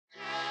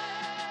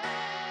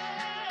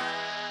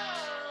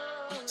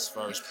It's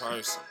first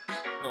person.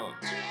 Huh.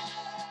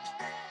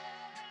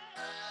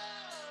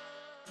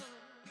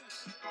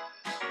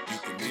 You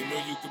can beat me,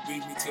 you can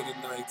beat me to the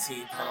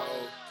 19th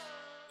hole.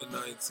 The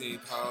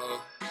 19th hole.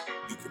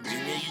 You can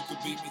beat me, you can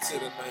beat me to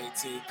the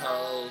 19th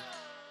hole.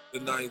 The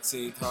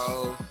 19th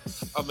hole.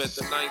 I'm at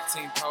the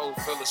 19th hole,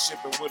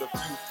 fellowshipping with a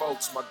few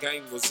folks. My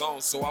game was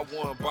on, so I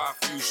won by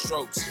a few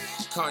strokes.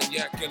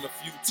 Cognac and a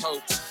few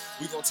totes.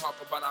 We gon' talk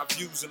about our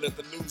views and let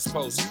the news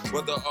post.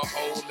 Whether a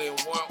hole in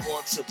one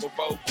or a triple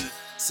bogey.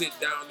 Sit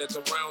down at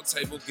the round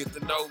table, get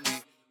to know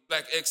me.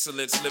 Black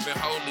excellence, living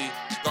holy.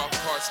 Golf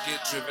carts get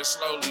driven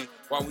slowly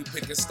while we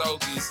picking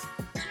stogies.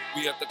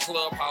 We at the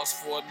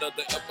clubhouse for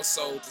another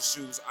episode. The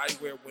shoes I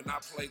wear when I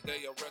play,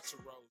 they are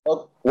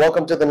retro.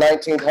 Welcome to the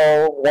 19th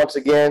hole once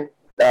again.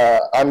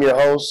 I'm your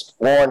host,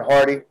 Warren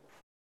Hardy.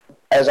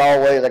 As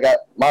always, I got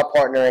my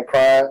partner in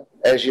crime,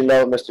 as you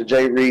know, Mr.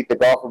 Jay Reed, the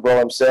golfer bro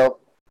himself.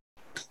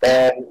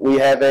 And we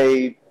have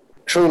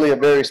truly a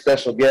very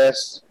special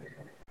guest.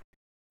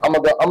 I'm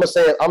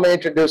gonna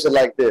introduce it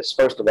like this.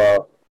 First of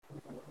all,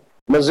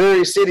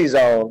 Missouri City's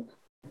own.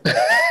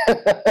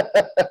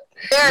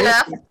 Fair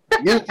enough.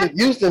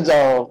 Houston's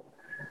own.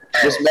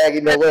 Miss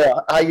Maggy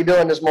Noel. How you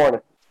doing this morning?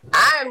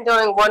 I'm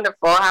doing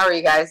wonderful. How are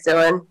you guys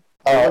doing?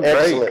 Oh,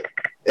 excellent.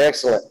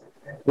 Excellent.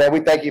 Man, we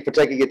thank you for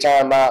taking your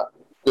time out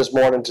this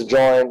morning to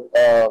join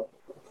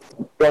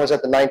us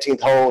at the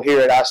 19th hole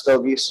here at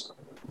Stogies.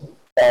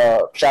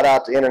 Shout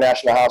out to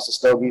International House of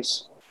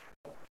Stogies,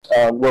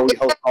 where we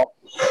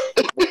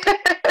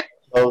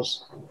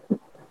host.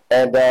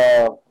 And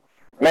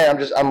man,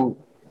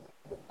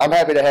 I'm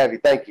happy to have you.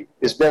 Thank you.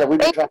 We've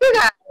been trying for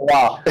a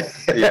while.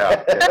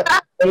 Yeah.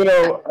 You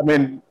know, I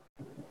mean,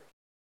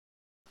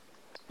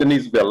 there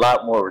needs to be a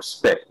lot more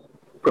respect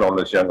put on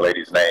this young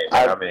lady's name.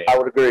 I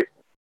would agree.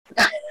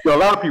 A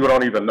lot of people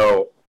don't even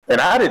know,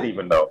 and I didn't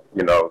even know,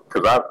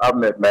 because I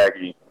met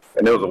Maggie,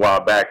 and it was a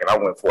while back, and I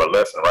went for a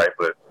lesson, right?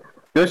 But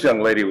this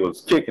young lady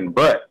was kicking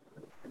butt,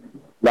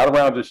 not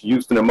around just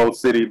Houston and Mo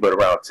City, but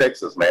around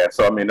Texas, man.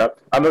 So, I mean,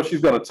 I know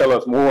she's going to tell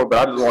us more, but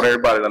I just want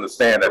everybody to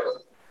understand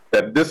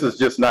that this is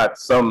just not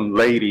some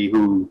lady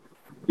who,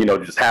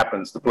 just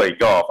happens to play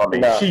golf. I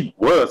mean, She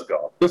was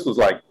golf. This was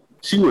like,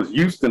 she was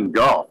Houston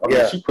golf. I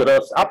mean, she put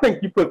us, I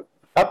think you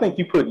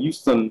put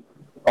Houston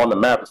on the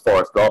map as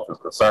far as golf is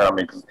concerned. I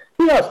mean, because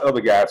he has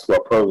other guys who are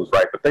pros,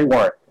 right? But they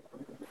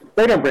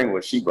didn't bring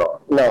what she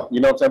brought. No. You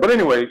know what I'm saying? But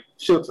anyway,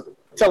 she'll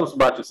tell us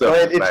about yourself.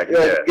 Maggie.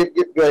 I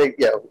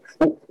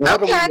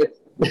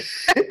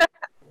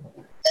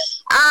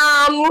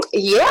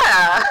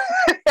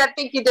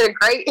think you did a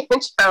great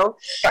intro.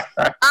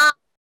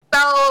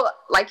 So,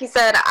 like you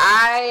said,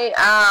 I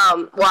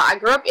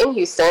grew up in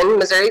Houston,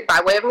 Missouri, by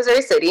way of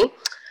Missouri City. You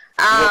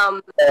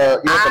went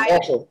to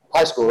Marshall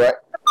High School, right?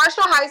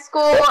 Marshall High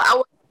School. I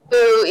went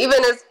to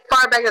even as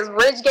far back as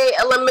Ridgegate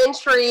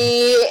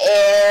Elementary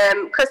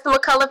and Crystal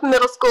McCullough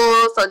Middle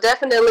School. So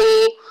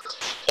definitely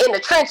in the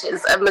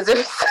trenches of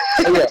Missouri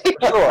City.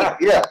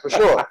 For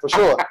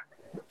sure.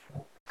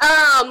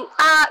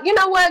 You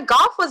know what?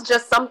 Golf was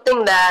just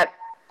something that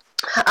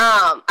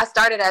I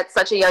started at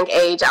such a young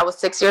age. I was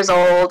 6 years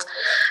old,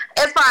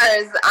 as far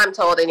as I'm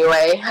told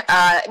anyway.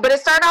 But it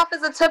started off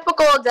as a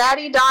typical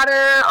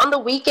daddy-daughter on the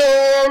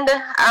weekend,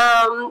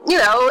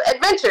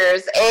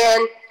 adventures.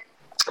 And,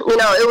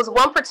 it was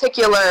one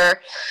particular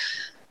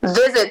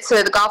visit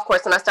to the golf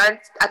course, and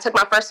I took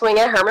my first swing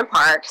at Herman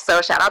Park.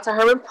 So shout out to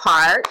Herman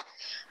Park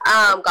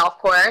golf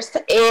course.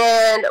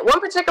 And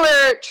one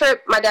particular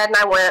trip, my dad and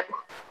I went.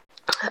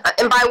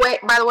 And by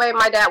the way,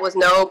 my dad was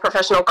no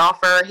professional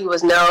golfer. He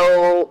was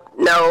no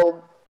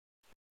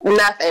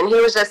nothing. He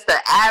was just the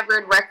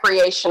average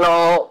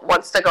recreational,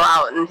 wants to go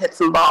out and hit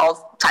some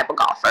balls type of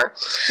golfer.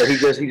 So he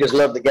just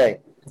loved the game.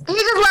 He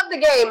just loved the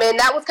game, and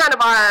that was kind of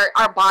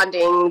our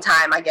bonding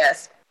time, I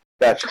guess.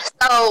 Gotcha.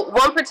 So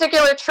one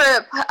particular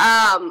trip,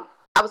 I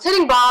was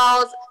hitting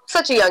balls,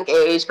 such a young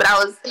age, but I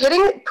was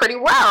hitting pretty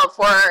well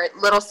for a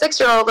little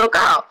 6-year-old little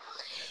girl.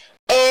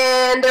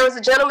 And there was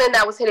a gentleman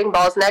that was hitting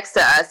balls next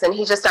to us, and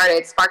he just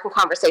started sparking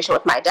conversation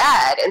with my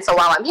dad. And so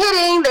while I'm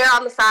hitting, they're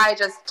on the side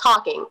just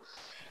talking.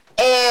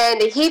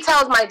 And he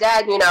tells my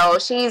dad,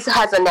 she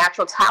has a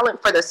natural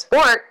talent for the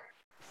sport.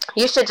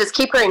 You should just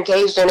keep her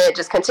engaged in it.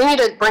 Just continue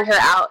to bring her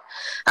out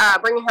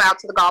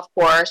to the golf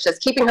course,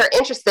 just keeping her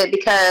interested,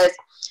 because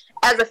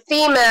as a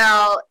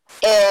female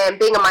and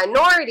being a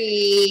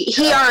minority,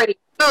 he already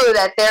knew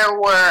that there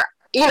were,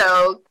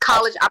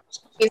 college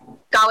opportunities,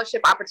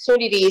 scholarship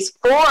opportunities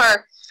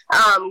for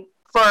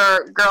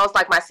girls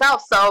like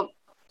myself. So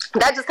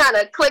that just kind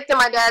of clicked in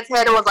my dad's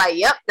head and was like,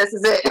 yep, this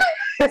is it.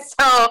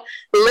 So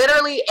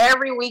literally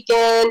every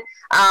weekend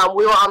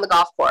we were on the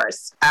golf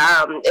course.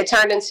 It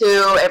turned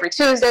into every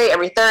Tuesday,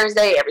 every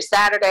Thursday, every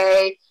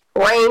Saturday,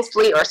 rain,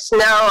 sleet, or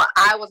snow.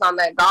 I was on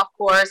that golf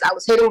course. I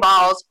was hitting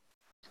balls.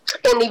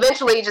 And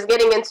eventually just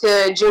getting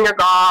into junior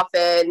golf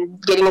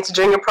and getting into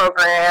junior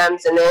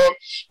programs, and then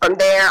from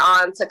there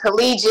on to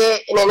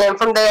collegiate, and then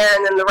from there,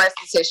 and then the rest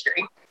is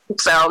history.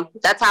 So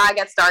that's how I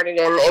got started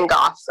in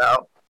golf.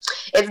 So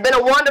it's been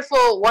a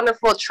wonderful,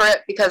 wonderful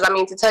trip because, I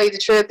mean, to tell you the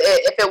truth,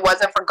 if it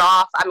wasn't for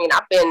golf, I mean,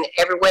 I've been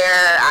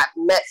everywhere. I've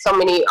met so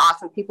many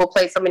awesome people,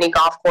 played so many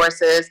golf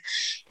courses.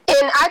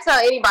 And I tell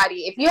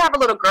anybody, if you have a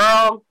little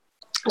girl,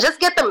 just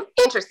get them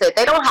interested.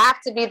 They don't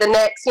have to be the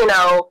next,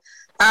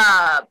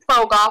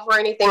 pro golf or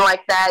anything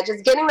like that.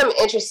 Just getting them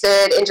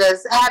interested and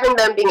just having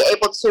them being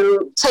able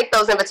to take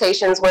those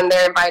invitations when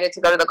they're invited to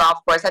go to the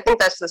golf course. I think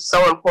that's just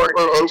so important.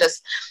 And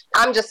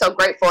I'm just so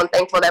grateful and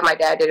thankful that my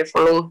dad did it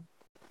for me.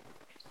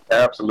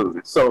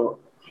 Absolutely. So,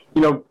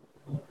 we can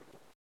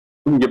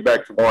get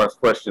back to Warren's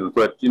questions,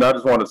 but, I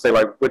just want to say,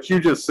 like, what you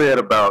just said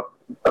about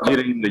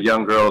getting the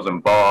young girls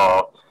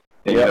involved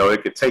and,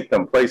 it could take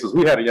them places.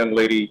 We had a young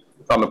lady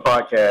on the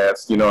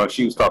podcast, and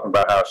she was talking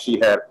about how she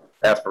had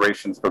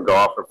aspirations for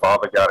golf. Her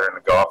father got her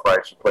into golf,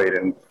 right? She played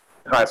in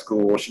high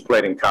school. She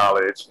played in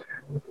college.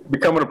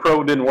 Becoming a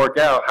pro didn't work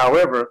out.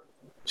 However,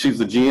 she's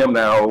the GM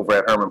now over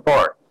at Herman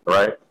Park.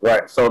 Right.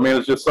 So, I mean,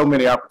 there's just so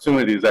many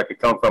opportunities that could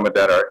come from it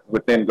that are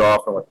within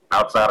golf and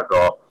outside of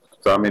golf.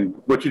 So, I mean,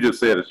 what you just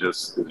said is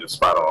just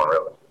spot on,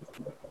 really.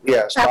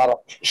 Yeah, spot on.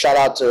 Shout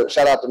out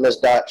to Miss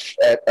Dotch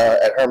at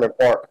Herman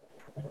Park.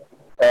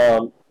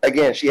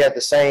 Again, she had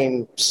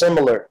the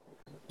similar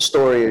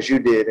story as you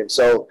did, and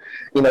so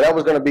that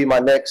was going to be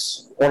one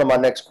of my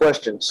next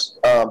questions.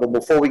 But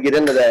before we get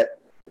into that,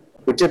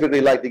 we typically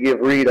like to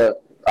give Reed a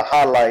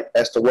highlight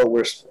as to what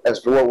we're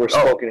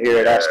smoking here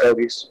at Our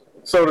Stogies.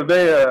 So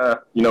today,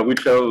 we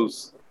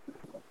chose.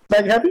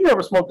 Maggie, have you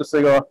ever smoked a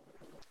cigar?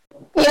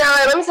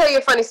 Let me tell you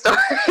a funny story.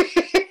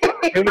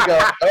 Here we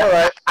go. All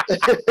right.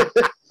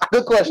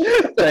 Good question.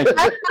 Thank you.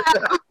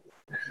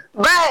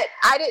 But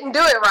I didn't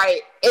do it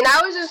right, and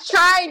I was just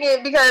trying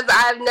it because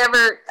I've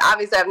never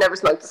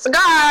smoked a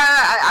cigar.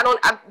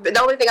 The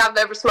only thing I've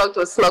ever smoked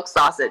was smoked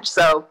sausage.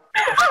 So,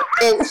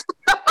 so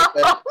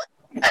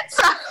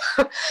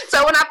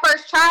when I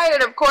first tried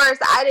it, of course,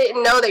 I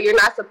didn't know that you're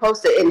not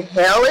supposed to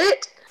inhale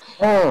it.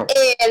 And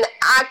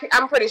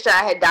I'm pretty sure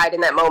I had died in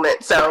that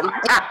moment. So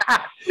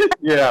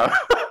yeah.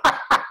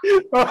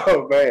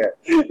 Oh man.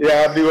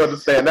 Yeah, I do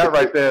understand that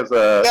right there.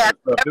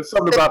 There's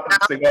something about the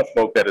cigar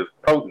smoke that is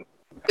potent.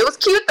 It was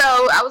cute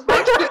though. I was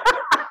very cute.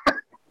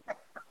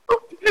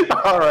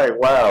 All right.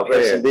 Wow.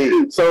 Yes,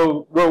 indeed.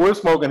 So what we're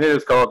smoking here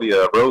is called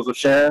the Rose of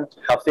Sharon.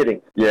 How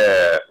fitting.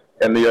 Yeah.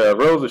 And the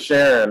Rose of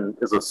Sharon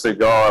is a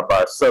cigar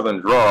by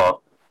Southern Draw.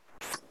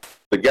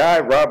 The guy,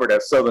 Robert,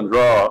 at Southern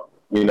Draw,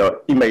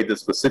 he made this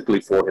specifically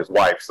for his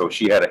wife, so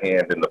she had a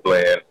hand in the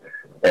blend.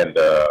 And,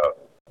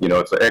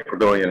 it's an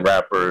Ecuadorian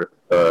wrapper,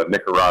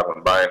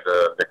 Nicaraguan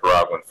binder,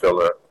 Nicaraguan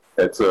filler.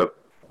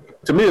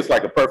 To me, it's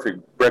like a perfect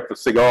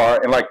breakfast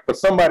cigar. And like for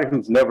somebody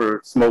who's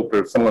never smoked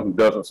or someone who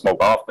doesn't smoke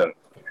often,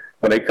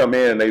 when they come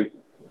in and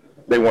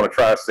they want to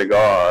try a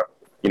cigar,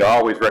 I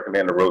always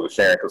recommend the Rose of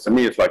Sharon because to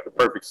me, it's like the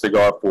perfect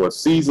cigar for a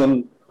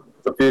seasoned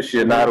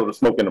aficionado to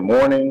smoke in the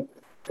morning,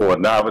 for a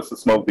novice to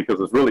smoke because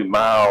it's really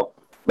mild,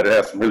 but it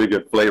has some really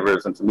good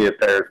flavors. And to me, it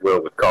pairs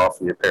well with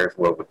coffee, it pairs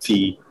well with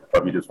tea, or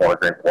if you just want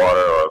to drink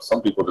water, or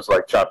some people just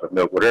like chocolate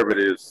milk, whatever it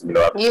is. You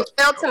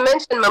failed to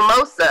mention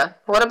mimosa.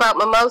 What about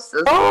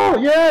mimosas? Oh,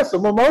 yes, a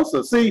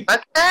mimosa. See?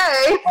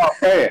 Okay. Oh,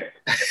 man.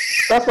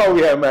 That's why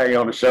we have Maggie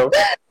on the show.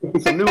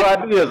 Some new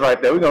ideas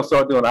right there. We're going to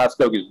start doing Our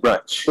Stogies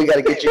brunch. We got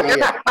to get you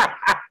in.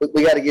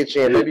 We got to get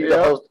you in. Maybe you can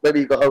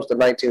host the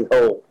 19th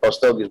hole of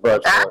Stogies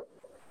brunch.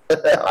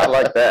 I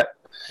like that.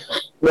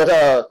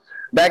 But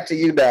back to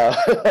you now.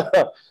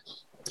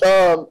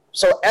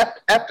 So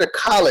after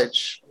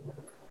college,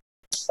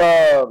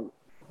 were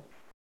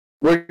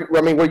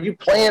you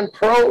playing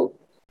pro,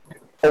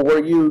 or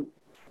were you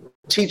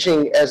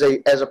teaching as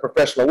a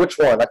professional? Which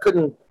one? I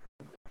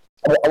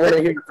want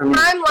to hear from you.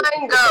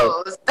 Timeline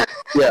goes.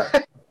 Yeah.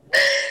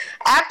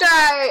 After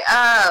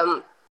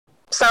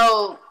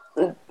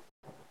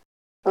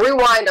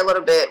rewind a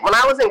little bit. When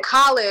I was in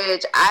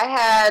college, I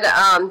had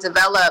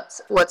developed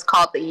what's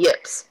called the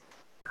yips.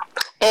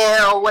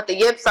 And what the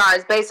yips are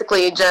is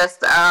basically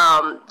just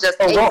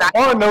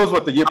Warren knows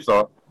what the yips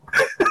are.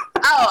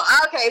 Oh,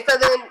 okay. So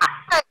then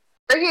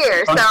we're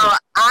here. So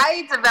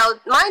I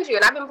developed, mind you,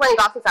 and I've been playing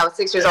golf since I was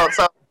 6 years old.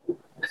 So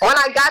when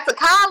I got to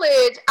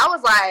college, I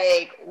was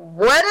like,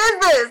 what is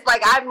this?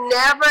 Like, I've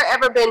never,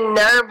 ever been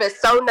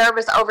so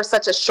nervous over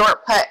such a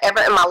short putt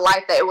ever in my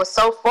life that it was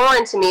so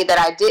foreign to me that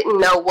I didn't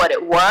know what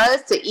it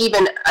was to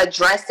even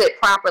address it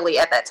properly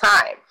at that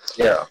time.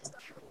 Yeah.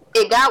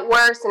 It got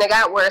worse and it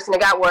got worse and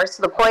it got worse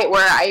to the point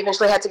where I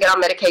eventually had to get on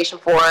medication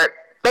for it.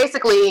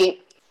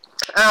 Basically,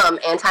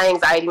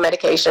 anti-anxiety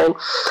medication.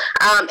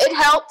 It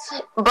helped,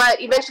 but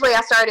eventually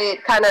I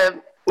started kind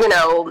of,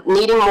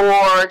 needing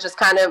more, just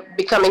kind of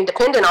becoming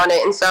dependent on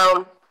it. And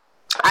so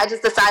I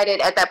just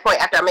decided at that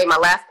point, after I made my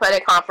last putt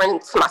at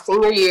conference my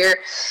senior year,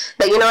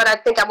 that, I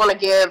think I want to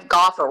give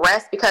golf a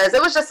rest, because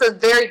it was just a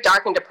very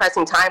dark and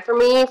depressing time for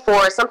me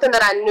for something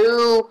that I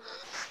knew,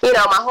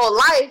 my whole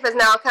life is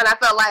now kind of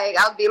felt like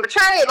I was being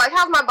betrayed. Like,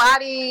 how's my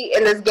body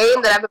in this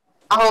game that I've been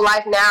my whole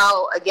life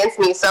now against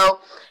me?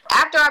 So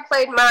after I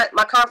played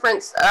my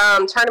conference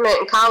tournament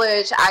in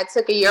college, I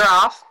took a year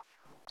off.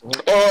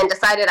 and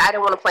decided I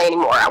didn't want to play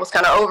anymore. I was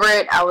kind of over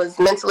it. I was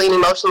mentally and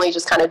emotionally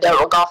just kind of done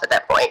with golf at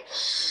that point.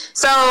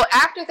 So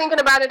after thinking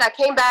about it, I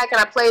came back and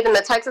I played in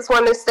the Texas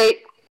Women's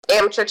State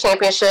Amateur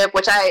Championship,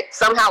 which I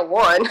somehow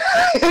won.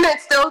 And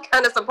it's still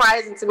kind of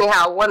surprising to me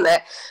how I won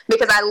that,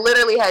 because I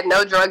literally had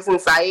no drugs in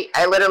sight.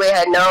 I literally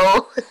had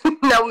no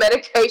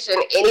medication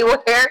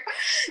anywhere.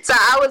 So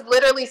I was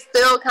literally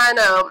still kind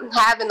of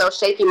having those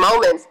shaky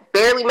moments.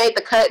 Barely made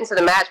the cut into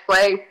the match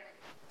play.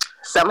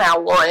 Somehow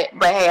won it,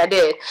 but hey, I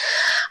did.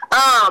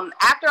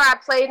 After I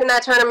played in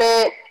that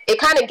tournament, it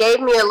kind of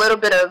gave me a little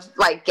bit of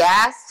like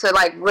gas to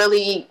like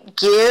really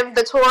give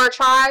the tour a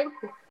try.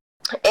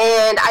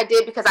 And I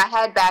did, because I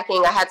had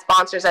backing. I had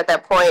sponsors at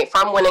that point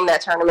from winning that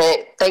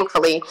tournament,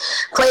 thankfully.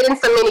 Played in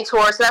some mini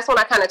tours, so that's when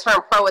I kind of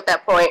turned pro at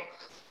that point.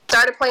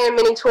 Started playing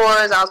mini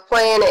tours. I was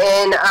playing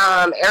in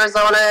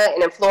Arizona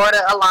and in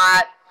Florida a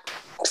lot.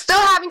 Still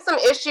having some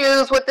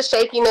issues with the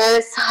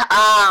shakiness.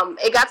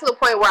 It got to the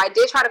point where I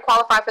did try to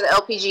qualify for the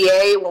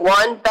LPGA.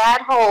 One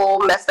bad hole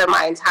messed up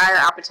my entire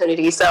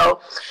opportunity. So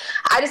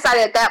I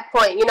decided at that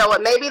point, you know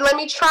what, maybe let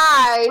me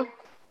try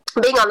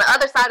being on the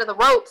other side of the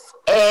ropes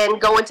and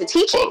go into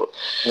teaching.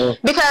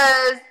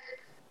 Because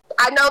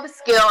I know the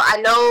skill, I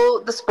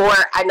know the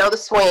sport, I know the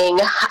swing.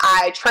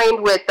 I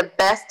trained with the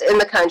best in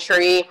the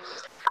country.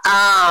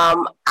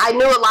 I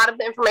knew a lot of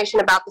the information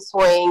about the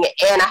swing,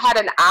 and I had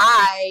an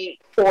eye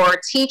for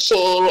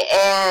teaching,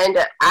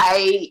 and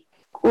I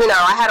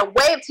had a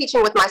way of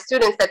teaching with my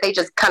students that they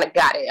just kind of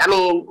got it. I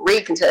mean,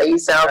 Reed can tell you.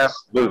 So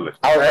absolutely.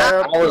 I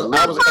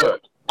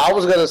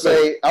was gonna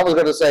say,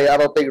 I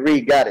don't think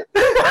Reed got it.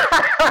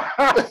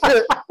 That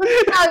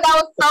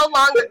was so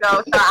long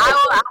ago. So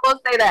I will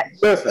say that.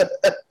 Listen,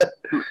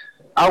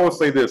 I will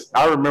say this.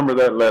 I remember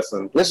that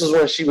lesson. This is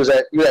when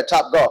you were at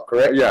Top Golf,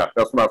 correct? Yeah,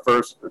 that's my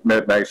first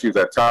met Maggie. She was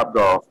at Top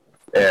Golf,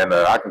 and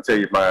I can tell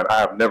you, I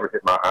have never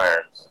hit my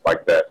irons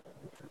like that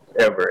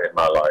ever in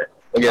my life.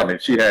 Yeah. I mean,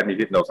 she had me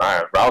hitting those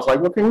irons, but I was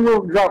like, "Well, can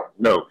you drop?"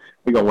 No,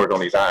 we're gonna work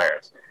on these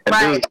irons. And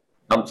right. Dude,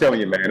 I'm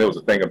telling you, man, it was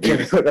a thing of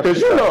beauty.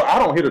 Because I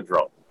don't hit a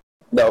draw.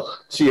 No,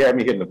 she had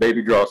me hitting a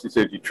baby draw. She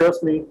said, "You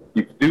trust me?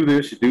 You can do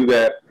this. You do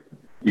that.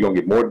 You're gonna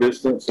get more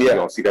distance. Yeah. You're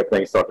gonna see that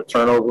thing start to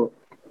turn over."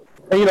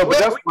 And but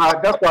that's why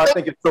I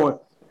think it's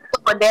so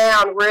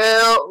down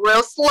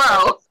real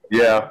slow.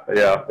 Yeah. But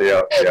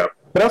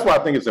that's why I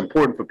think it's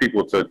important for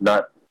people to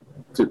not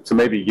to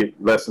maybe get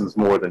lessons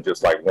more than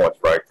just like once,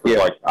 right? Yeah.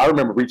 Like I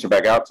remember reaching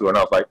back out to her and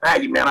I was like,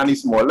 "Maggie, man, I need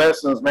some more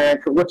lessons, man.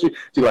 She's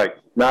like,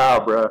 "Nah,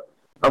 bro.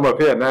 I'm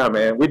up here now,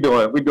 man. We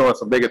doing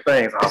some bigger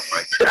things." I was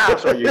like,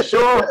 "Gosh, are you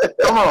sure?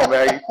 Come on,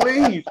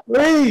 Maggie,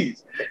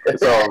 please."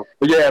 So,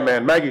 but yeah,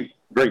 man, Maggie,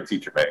 great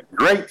teacher, man,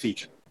 great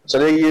teacher.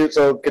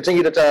 So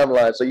continue the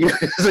timeline. So you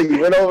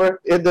went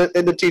over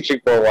into teaching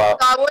for a while.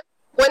 So I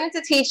went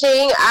into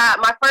teaching.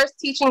 My first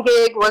teaching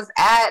gig was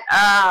at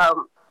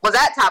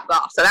Top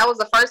Golf. So that was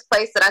the first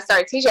place that I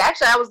started teaching.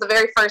 Actually, I was the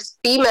very first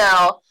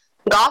female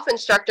golf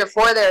instructor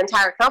for their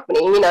entire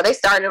company. They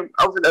started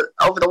over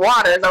the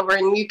waters over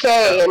in UK,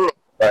 and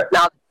right.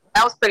 Now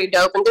that was pretty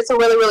dope, and did some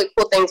really, really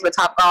cool things with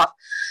Top Golf.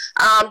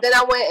 Then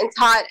I went and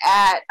taught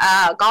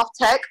at Golf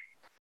Tech.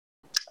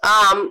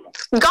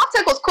 Golf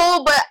Tech was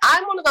cool, but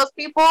I'm one of those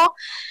people,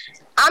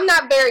 I'm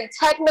not very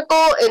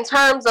technical in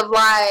terms of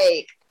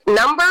like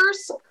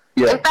numbers.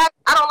 Yeah. In fact,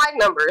 I don't like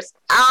numbers.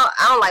 I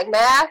don't like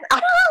math.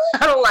 I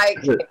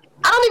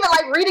don't even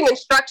like reading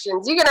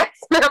instructions. You can ask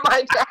me on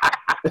my job.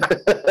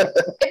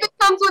 If it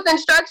comes with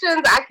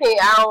instructions, I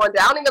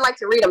don't even like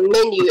to read a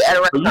menu at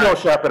a restaurant. But you don't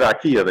shop at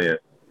IKEA then?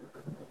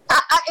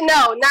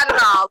 No, not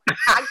at all.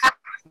 I got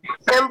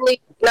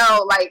assembly.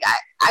 No, like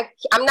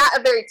I'm not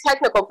a very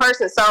technical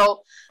person.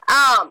 So,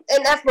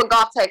 and that's what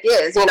Golf Tech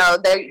is.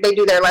 They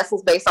do their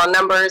lessons based on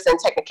numbers and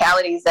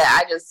technicalities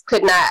that I just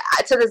could not.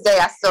 To this day,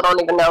 I still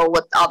don't even know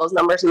what all those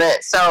numbers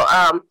meant. So,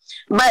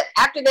 but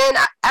after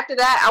that,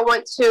 I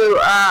went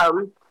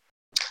to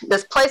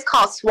this place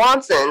called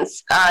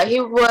Swanson's. He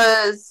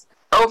was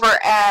over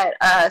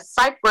at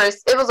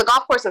Cyprus. It was a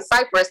golf course in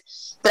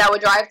Cyprus that I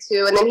would drive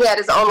to, and then he had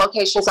his own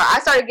location. So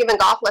I started giving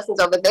golf lessons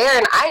over there,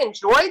 and I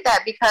enjoyed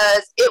that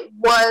because it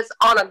was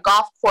on a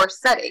golf course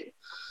setting.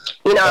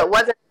 It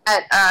wasn't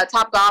at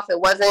Top Golf. It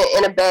wasn't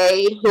in a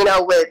bay,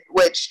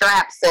 with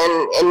straps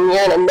and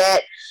you're in a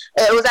net.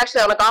 It was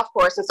actually on a golf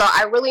course, and so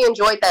I really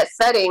enjoyed that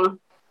setting.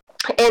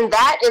 And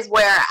that is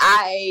where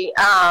I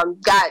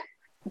got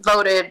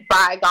voted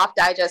by Golf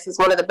Digest as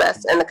one of the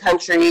best in the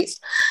country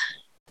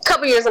a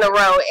couple years in a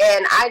row.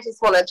 And I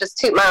just want to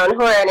toot my own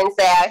horn and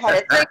say I had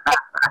a thing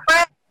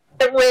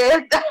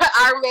with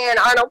our man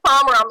Arnold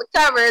Palmer on the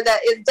cover that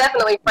is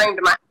definitely framed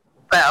in my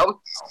house.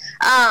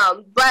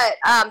 But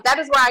that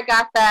is where I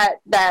got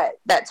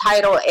that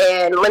title.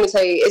 And let me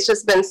tell you, it's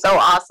just been so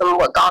awesome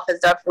what golf has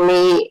done for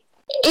me,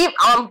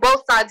 on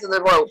both sides of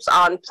the ropes,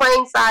 on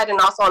playing side and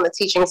also on the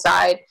teaching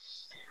side.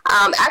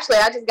 Actually,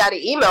 I just got an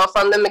email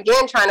from them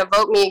again trying to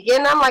vote me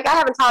again. I'm like, I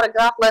haven't taught a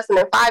golf lesson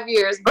in 5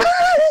 years, but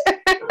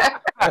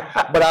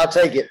but I'll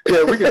take it.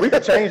 Yeah, we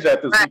can change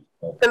that this week.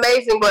 It's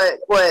amazing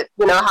what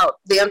how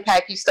the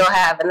impact you still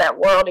have in that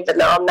world, even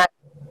though I'm not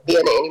be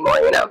in it anymore,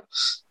 you know.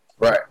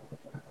 Right.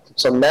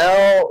 So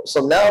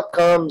now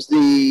comes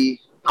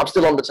I'm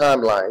still on the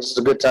timeline. This is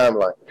a good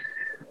timeline.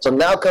 So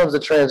now comes the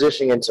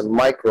transition into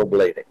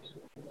microblading.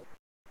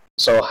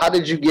 So how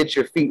did you get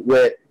your feet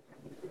wet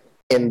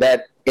in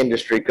that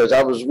industry? Because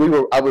I was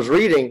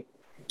reading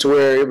to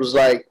where it was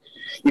like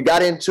you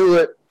got into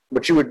it,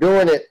 but you were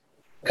doing it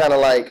kind of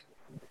like,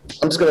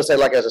 I'm just gonna say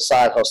like as a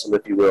side hustle,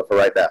 if you will, for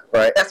right now,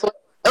 right? It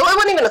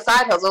wasn't even a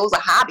side hustle. It was a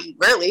hobby,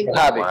 really. A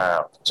hobby.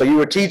 Wow. So you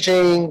were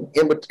teaching,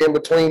 in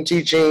between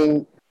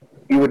teaching,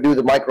 you would do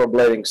the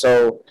microblading.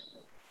 So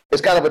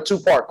it's kind of a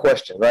two-part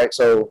question, right?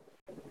 So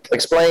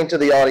explain to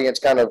the audience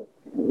kind of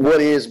what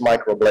is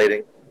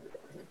microblading.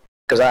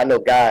 Because I know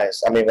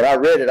guys, I mean, when I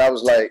read it, I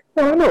was like,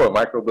 I know what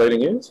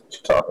microblading is. What you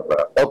talking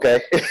about?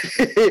 Okay.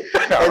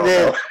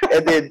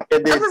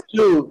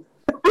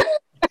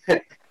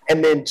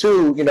 and then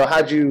two, you know,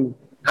 how'd you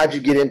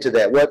get into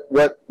that?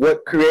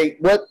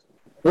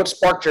 What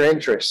sparked your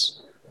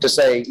interest to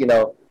say, you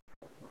know,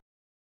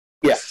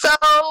 yeah. So,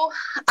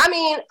 I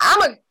mean,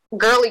 I'm a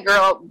girly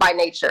girl by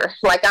nature.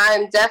 Like,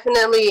 I'm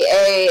definitely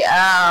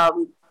a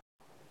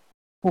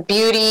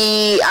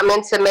beauty. I'm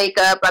into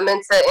makeup. I'm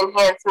into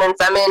enhancements.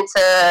 I'm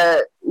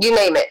into, you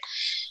name it.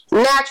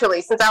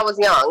 Naturally, since I was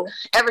young,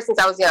 ever since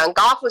I was young,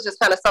 golf was just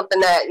kind of something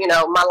that, you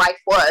know, my life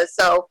was.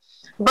 So,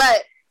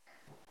 but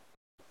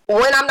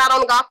when I'm not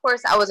on the golf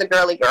course, I was a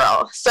girly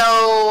girl.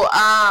 So,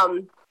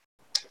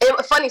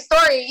 a funny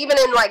story, even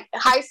in like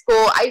high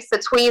school, I used to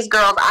tweeze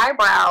girls'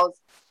 eyebrows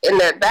in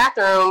the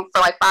bathroom for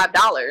like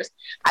 $5.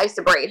 I used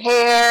to braid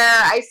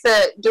hair. I used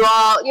to do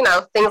all, you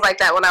know, things like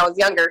that when I was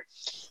younger.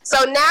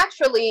 So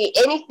naturally,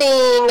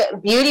 anything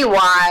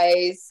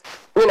beauty-wise,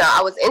 you know,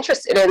 I was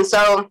interested in.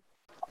 So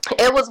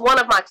it was one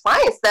of my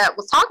clients that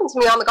was talking to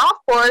me on the golf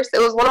course. It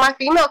was one of my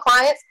female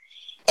clients.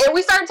 And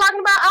we started talking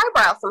about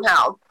eyebrows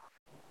somehow.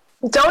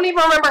 Don't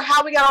even remember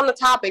how we got on the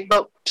topic,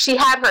 but she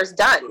had hers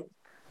done.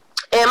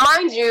 And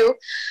mind you,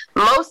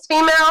 most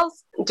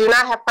females do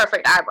not have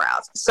perfect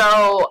eyebrows.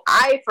 So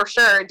I for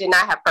sure did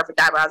not have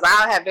perfect eyebrows.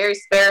 I had very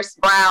sparse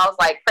brows,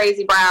 like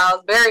crazy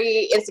brows,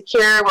 very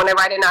insecure whenever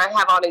I did not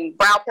have on any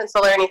brow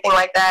pencil or anything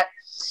like that.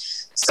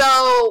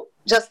 So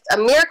just a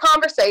mere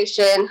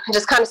conversation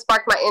just kind of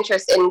sparked my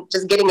interest in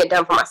just getting it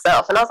done for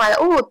myself. And I was like,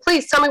 oh,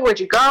 please tell me where'd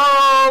you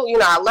go? You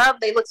know,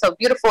 they look so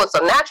beautiful. It's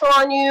so natural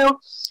on you.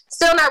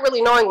 Still not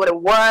really knowing what it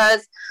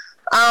was.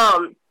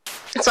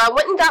 So I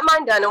went and got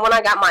mine done. And when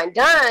I got mine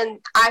done,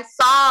 I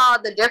saw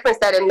the difference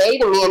that it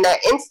made in me in that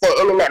instant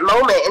and in that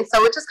moment. And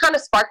so it just kind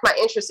of sparked my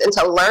interest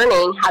into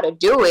learning how to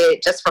do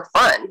it just for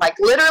fun, like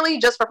literally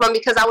just for fun,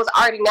 because I was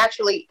already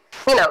naturally,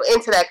 you know,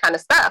 into that kind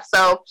of stuff.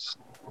 So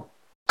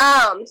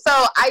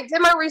I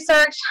did my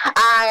research.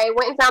 I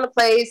went and found a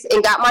place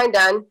and got mine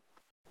done.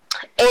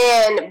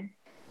 And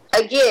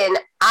again,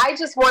 I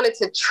just wanted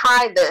to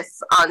try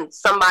this on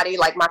somebody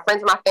like my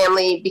friends and my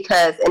family,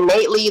 because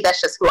innately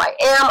that's just who I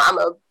am.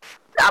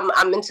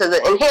 I'm into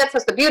the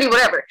enhancements, the beauty,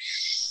 whatever.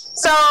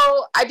 So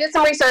I did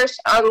some research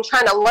on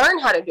trying to learn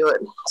how to do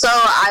it. So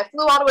I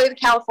flew all the way to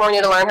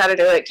California to learn how to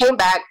do it, came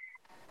back,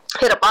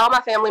 hit up all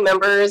my family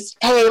members.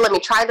 Hey, let me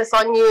try this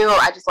on you.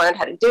 I just learned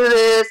how to do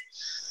this.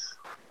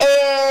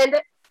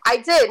 And I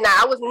did. Now,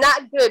 I was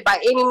not good by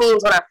any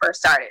means when I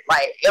first started.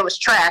 Like, it was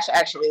trash,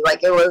 actually.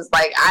 Like, it was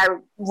like I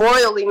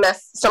royally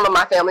messed some of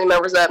my family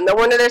members up. No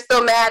wonder they're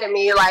still mad at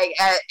me, like,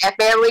 at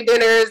family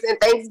dinners and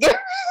Thanksgiving.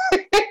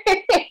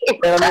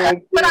 But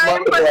I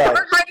am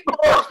forever grateful.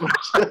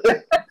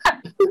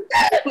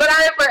 But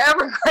I am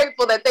forever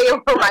grateful that they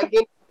were my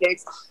guinea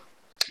pigs.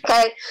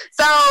 Okay?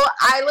 So,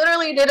 I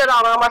literally did it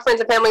on all my friends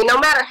and family. No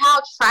matter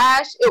how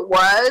trash it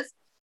was,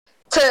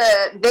 to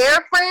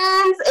their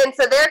friends and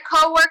to their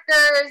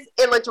coworkers,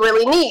 it looked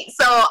really neat.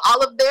 So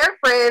all of their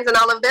friends and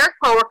all of their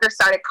coworkers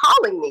started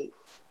calling me.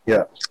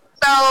 Yeah.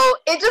 So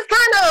it just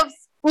kind of,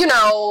 you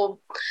know,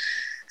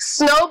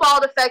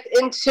 snowballed effect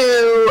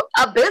into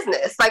a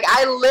business. Like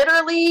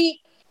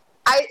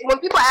when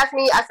people ask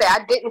me, I say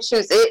I didn't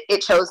choose it.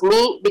 It chose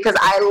me, because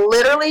I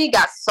literally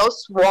got so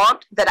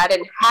swamped that I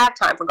didn't have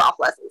time for golf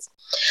lessons.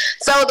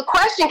 So the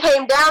question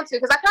came down to,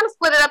 because I kind of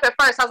split it up at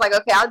first. I was like,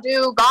 okay, I'll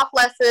do golf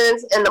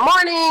lessons in the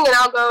morning and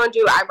I'll go and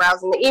do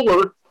eyebrows in the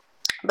evening.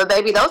 But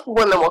baby, those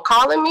women were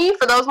calling me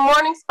for those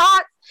morning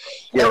spots.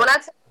 Yeah. And when I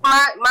took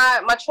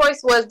my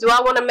choice was, do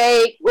I want to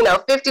make, you know,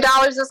 $50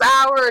 this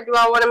hour, or do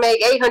I want to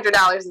make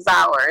 $800 this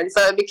hour? And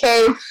so it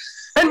became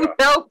a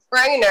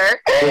no-brainer.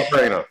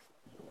 No-brainer.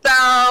 So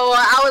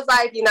I was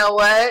like, you know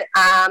what?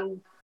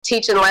 I'm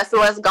teaching less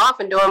and less golf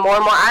and doing more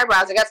and more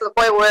eyebrows. It got to the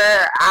point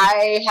where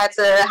I had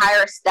to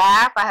hire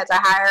staff. I had to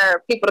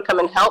hire people to come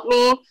and help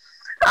me.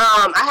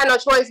 I had no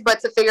choice but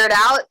to figure it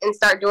out and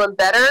start doing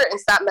better and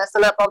stop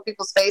messing up on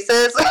people's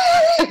faces.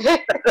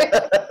 Okay.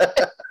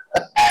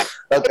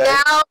 And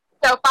now,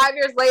 5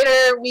 years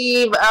later,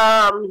 we're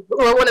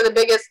one of the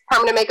biggest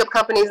permanent makeup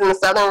companies in the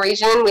Southern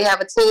region. We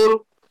have a team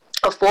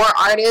of 4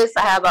 artists.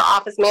 I have an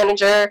office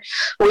manager.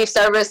 We've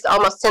serviced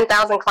almost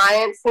 10,000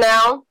 clients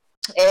now.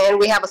 And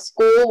we have a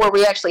school where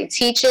we actually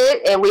teach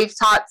it. And we've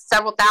taught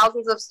several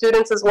thousands of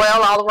students as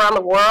well all around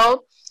the world.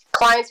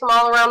 clients from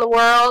all around the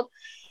world.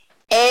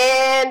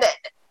 And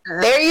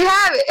there you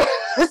have it.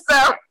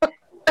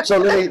 So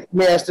let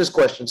me ask this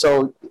question.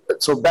 So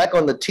back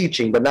on the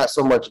teaching, but not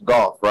so much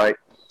golf, right?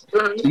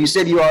 Mm-hmm. So you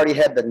said you already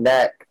had the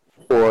knack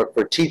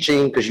for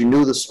teaching because you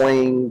knew the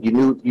swing, you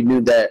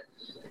knew that.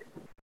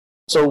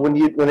 So when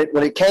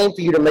it came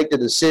for you to make the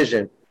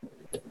decision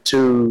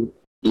to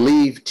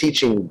leave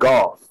teaching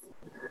golf,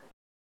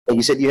 and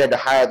you said you had to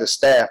hire the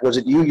staff, was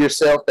it you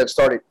yourself that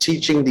started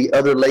teaching the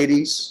other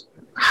ladies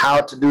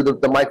how to do the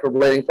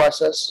microblading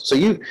process? So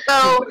you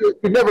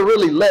never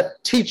really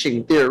left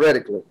teaching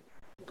theoretically.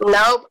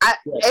 Nope.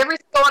 Every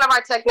single one of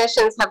our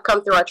technicians have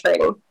come through our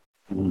training.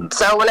 Mm-hmm.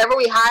 So whenever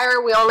we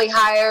hire, we only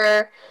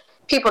hire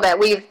people that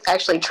we've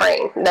actually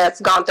trained,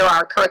 that's gone through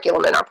our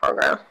curriculum in our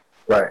program.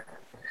 Right.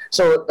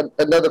 So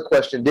another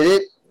question,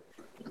 did it,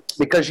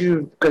 because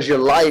your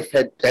life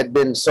had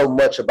been so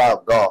much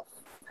about golf,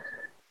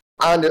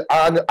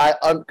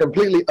 I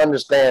completely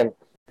understand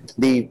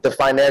the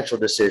financial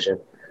decision,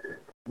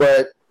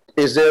 but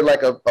is there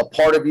like a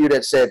part of you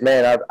that said,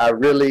 man, I'm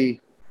really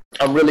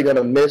going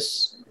to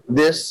miss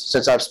this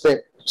since I've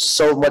spent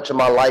so much of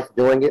my life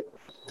doing it?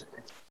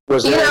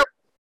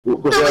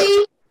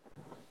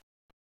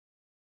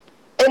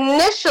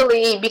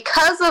 Initially,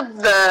 because of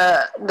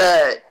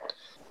the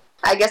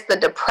I guess the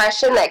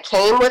depression that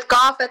came with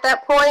golf at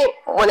that point,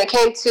 when it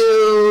came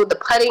to the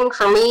putting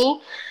for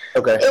me,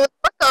 okay, it was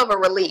more so of a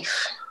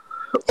relief.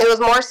 It was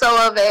more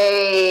so of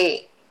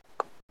a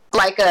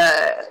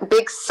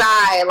big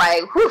sigh,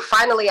 like, whew,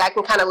 finally I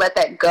can kind of let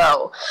that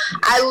go.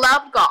 I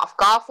loved golf.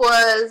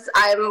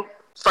 I'm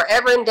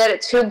forever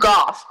indebted to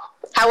golf.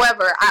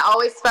 However, I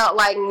always felt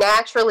like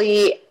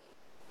naturally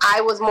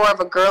I was more of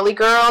a girly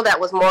girl that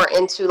was more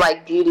into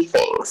like beauty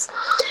things.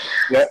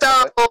 Yep.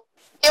 So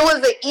it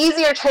was an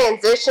easier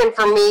transition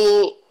for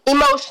me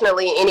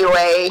emotionally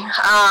anyway.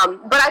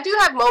 But I do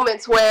have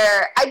moments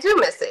where I do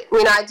miss it.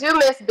 I do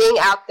miss being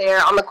out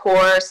there on the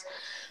course.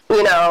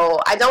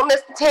 I don't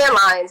miss the tan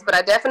lines, but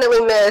I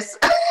definitely miss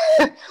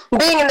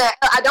being in that.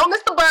 I don't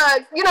miss the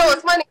bugs.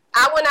 It's funny.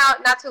 I went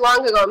out not too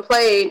long ago and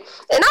played,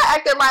 and I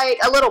acted like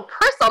a little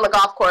priss on the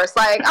golf course.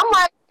 Like, I'm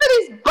like, what are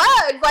these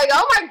bugs? Like,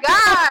 oh my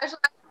gosh.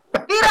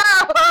 Like,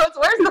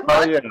 where's the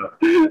bugs? Oh, yeah.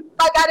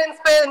 Like, I didn't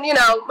spend,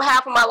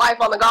 half of my life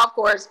on the golf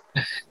course.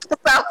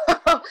 So,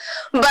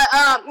 but,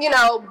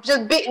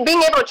 just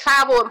being able to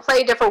travel and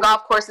play different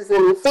golf courses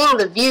and seeing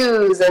the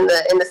views and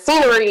the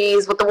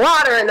sceneries with the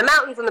water and the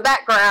mountains in the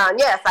background.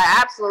 Yes, I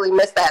absolutely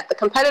miss that. The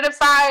competitive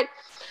side,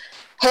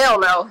 hell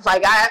no.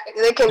 Like,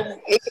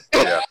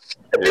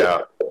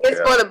 it's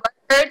for the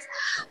birds.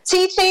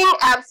 Teaching,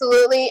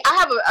 absolutely. I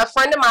have a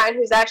friend of mine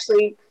who's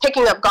actually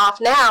picking up golf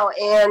now,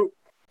 and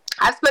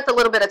I've spent a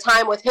little bit of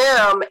time with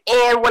him,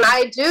 and when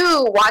I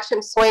do watch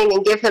him swing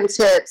and give him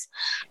tips,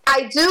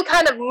 I do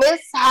kind of miss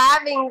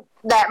having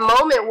that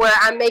moment where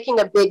I'm making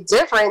a big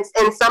difference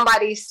in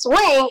somebody's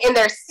swing, and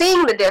they're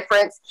seeing the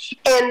difference,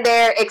 and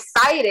they're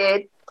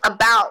excited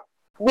about,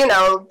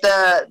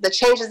 the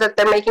changes that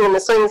they're making in the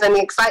swings and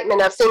the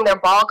excitement of seeing their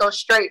ball go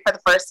straight for the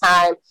first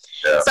time.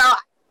 Yeah. So I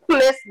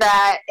miss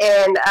that,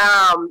 and,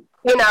 I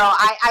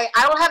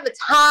don't have the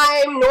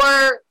time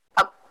nor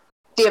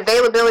the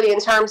availability in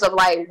terms of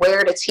like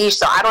where to teach,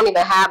 so I don't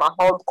even have a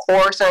home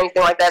course or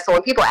anything like that. So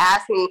when people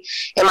ask me,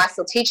 am I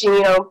still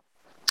teaching,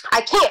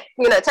 I can't,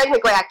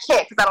 technically I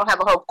can't because I don't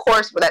have a home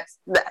course that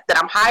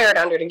I'm hired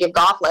under to give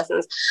golf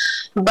lessons.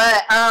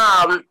 But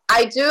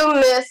I do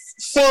miss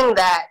seeing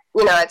that,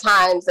 at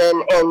times,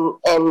 and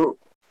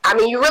I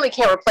mean, you really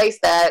can't replace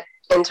that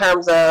in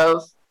terms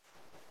of,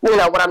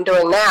 what I'm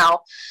doing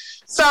now.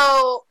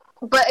 So,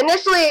 but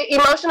initially,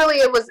 emotionally,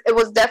 it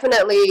was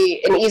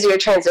definitely an easier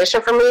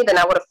transition for me than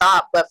I would have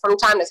thought. But from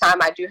time to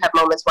time, I do have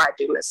moments where I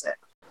do miss it.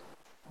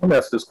 Let me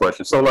ask this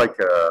question. So, like,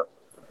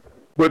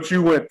 what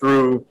you went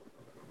through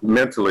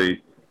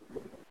mentally,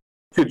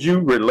 could you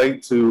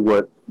relate to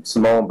what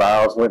Simone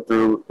Biles went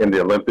through in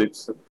the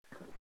Olympics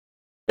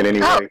in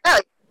any way? Yeah.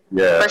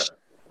 Yeah.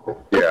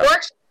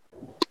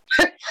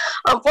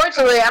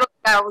 Unfortunately, I don't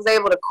think I was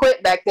able to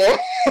quit back then.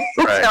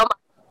 Right. So,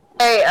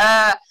 hey,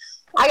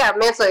 I got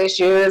mental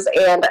issues,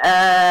 and,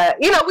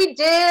 we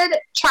did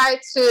try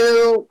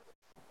to,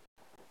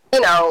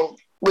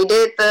 we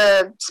did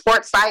the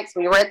sports sites,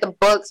 we read the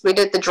books, we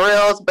did the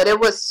drills, but it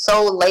was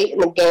so late in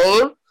the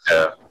game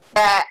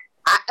that,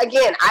 I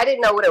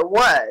didn't know what it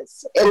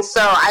was. And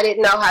so I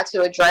didn't know how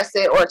to address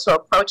it or to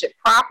approach it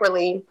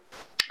properly.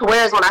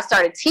 Whereas when I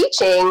started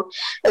teaching,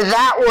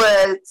 that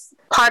was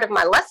part of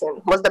my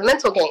lesson, was the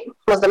mental game,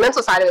 was the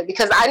mental side of it,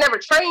 because I never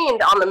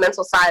trained on the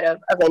mental side of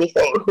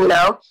anything,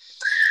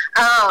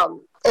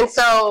 And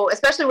so,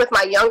 especially with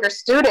my younger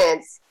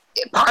students,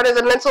 part of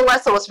the mental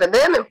lesson was for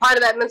them, and part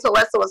of that mental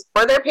lesson was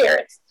for their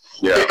parents.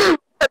 Yeah.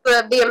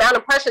 the amount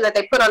of pressure that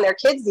they put on their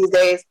kids these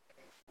days.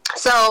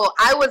 So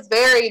I was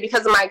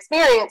because of my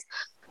experience,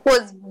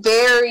 was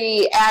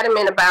very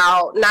adamant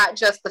about not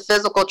just the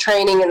physical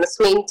training and the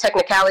swing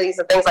technicalities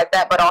and things like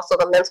that, but also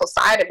the mental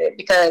side of it.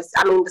 Because,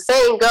 I mean, the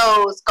saying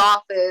goes,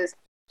 golf is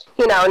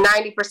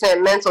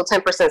 90% mental,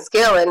 10%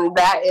 skill, and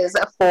that is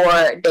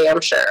for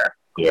damn sure.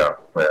 Yeah.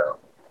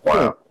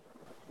 Wow.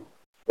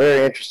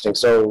 Very interesting.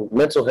 So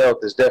mental health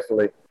is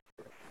definitely,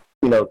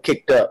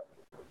 kicked up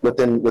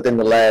within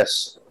the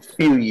last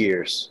few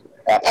years.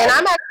 And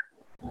I'm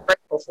actually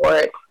grateful for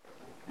it.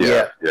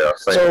 Yeah.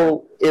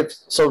 So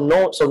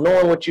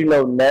knowing what you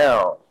know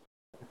now,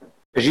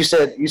 because you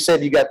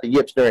said you got the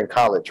yips during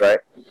college, right?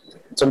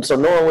 So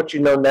knowing what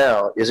you know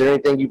now, is there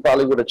anything you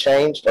probably would have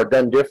changed or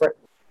done different?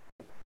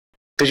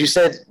 Because you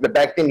said that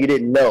back then you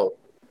didn't know.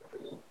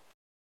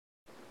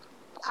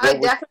 I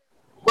definitely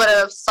would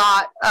have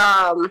sought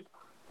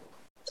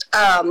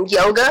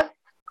yoga,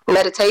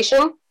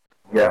 meditation.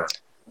 Yeah.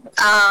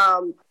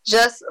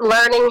 Just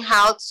learning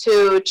how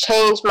to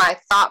change my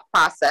thought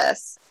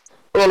process.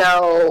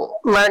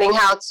 Learning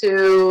how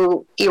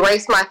to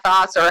erase my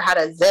thoughts or how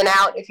to zen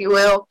out, if you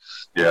will.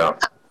 Yeah.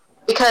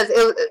 Because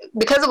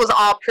it was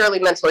all purely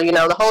mental.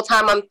 The whole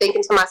time I'm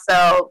thinking to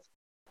myself,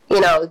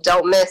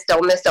 don't miss.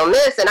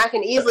 And I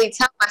can easily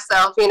tell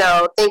myself,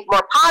 think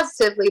more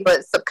positively,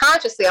 but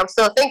subconsciously I'm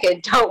still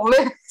thinking, don't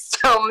miss.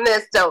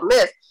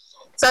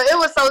 So it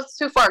was so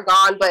too far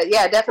gone. But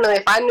yeah, definitely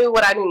if I knew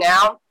what I knew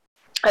now,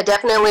 I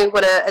definitely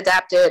would have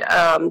adapted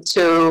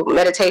to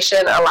meditation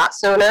a lot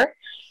sooner.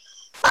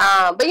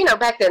 But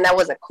back then that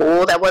wasn't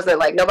cool. That wasn't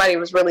like nobody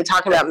was really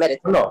talking about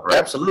meditation. No,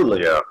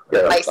 absolutely. Yeah.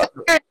 Like,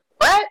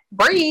 what?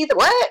 Breathe?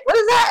 What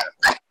is that?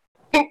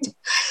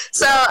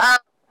 So,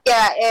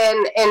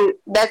 and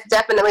that's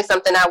definitely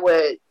something I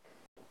would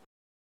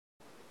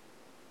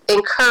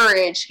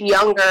encourage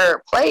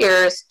younger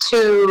players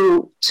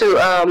to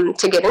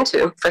get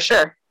into, for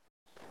sure.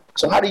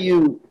 So how do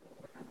you?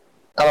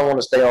 I don't want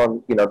to stay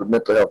on the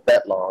mental health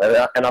that long,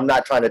 and I'm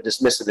not trying to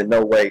dismiss it in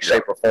no way,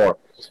 shape, or form.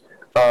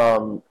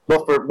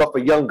 But for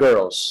young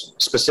girls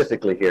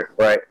specifically here,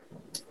 right?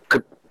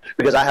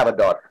 Because I have a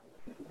daughter,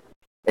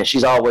 and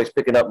she's always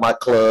picking up my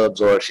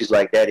clubs, or she's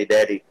like,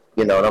 "Daddy,"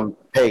 and I'm,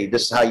 "Hey,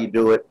 this is how you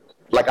do it."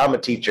 Like I'm a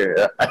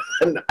teacher.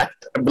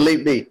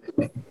 Believe me,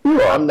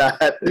 you are. I'm not.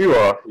 You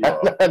are. I'm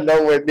not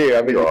nowhere near.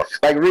 I mean,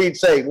 like Reed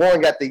say, Warren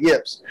got the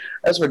yips.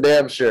 That's for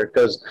damn sure.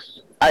 Because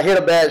I hit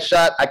a bad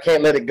shot, I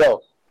can't let it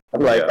go. I'm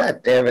like,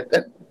 God damn it,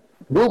 that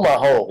blew my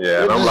hole.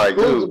 Yeah, and I'm like,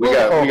 dude, we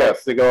got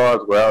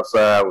cigars. We're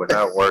outside. We're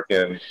not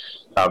working.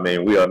 I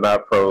mean, we are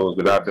not pros.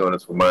 We're not doing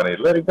this for money.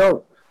 Let it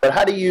go. But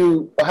how do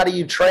you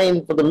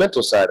train for the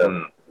mental side of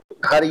it?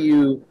 How do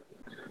you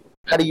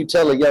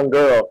tell a young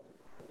girl,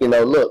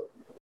 look,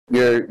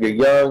 you're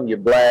young, you're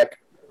black,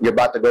 you're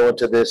about to go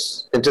into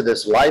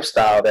this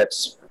lifestyle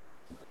that's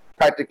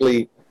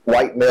practically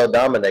white male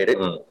dominated,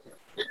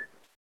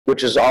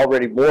 which is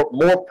already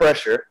more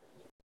pressure.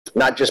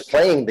 Not just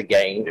playing the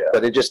game,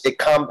 but it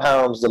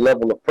compounds the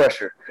level of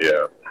pressure.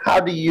 Yeah.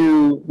 How do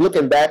you,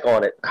 looking back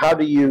on it, how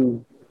do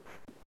you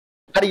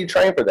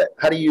train for that?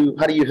 How do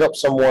you help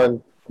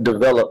someone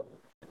develop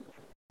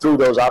through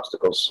those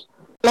obstacles?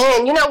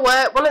 Man, you know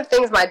what? One of the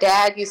things my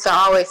dad used to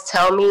always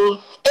tell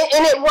me,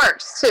 and it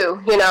works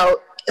too,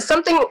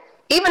 something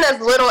even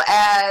as little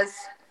as,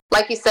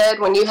 like you said,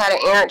 when you had an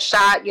errant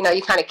shot, you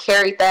kind of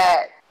carried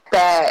that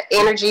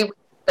energy with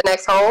the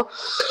next hole.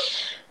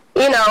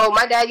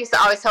 My dad used to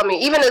always tell me,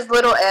 even as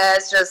little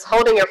as just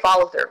holding your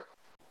follow through,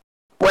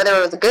 whether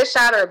it was a good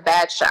shot or a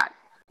bad shot.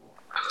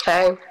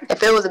 Okay.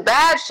 If it was a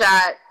bad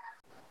shot,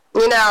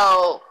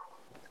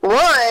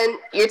 one,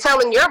 you're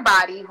telling your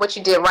body what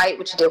you did right,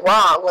 what you did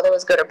wrong, whether it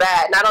was good or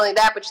bad. Not only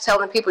that, but you're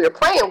telling the people you're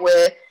playing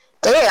with,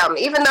 damn,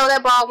 even though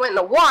that ball went in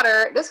the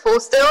water, this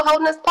fool's still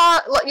holding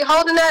you're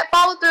holding that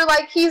follow through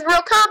like he's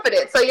real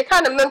confident. So you're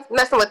kind of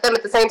messing with them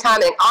at the same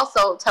time, and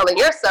also telling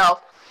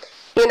yourself,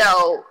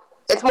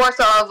 it's more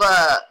so of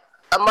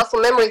a muscle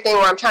memory thing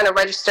where I'm trying to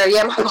register,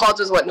 my ball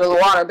just went into the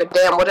water, but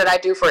damn, what did I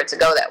do for it to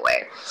go that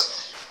way?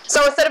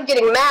 So instead of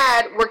getting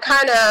mad, we're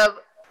kind of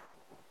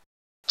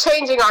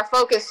changing our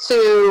focus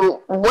to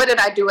what did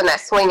I do in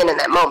that swing and in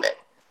that moment.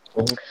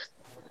 Mm-hmm.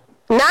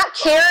 Not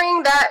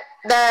carrying that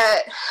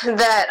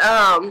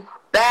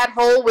bad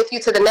hole with you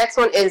to the next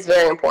one is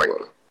very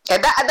important.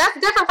 Okay, that's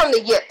different from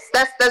the yips.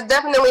 That's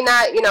definitely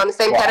not, in the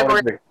same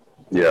category.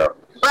 Yeah.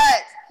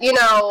 But,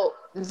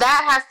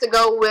 that has to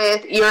go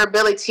with your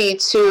ability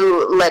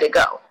to let it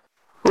go.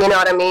 You know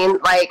what I mean?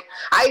 Like,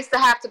 I used to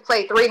have to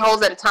play 3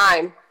 holes at a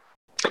time.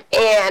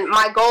 And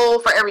my goal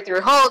for every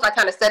 3 holes, I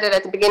kind of set it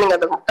at the beginning of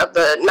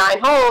the 9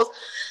 holes.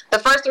 The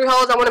first 3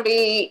 holes, I want to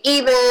be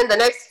even. The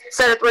next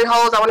set of 3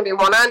 holes, I want to be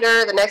 1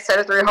 under. The next set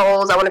of 3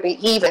 holes, I want to be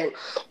even.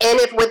 And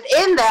if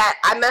within that,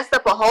 I messed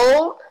up a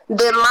hole,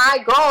 then my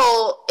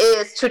goal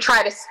is to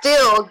try to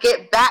still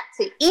get back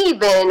to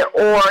even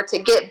or to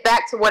get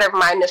back to whatever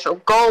my initial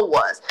goal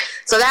was.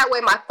 So that way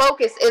my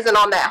focus isn't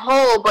on that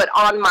hole, but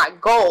on my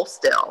goal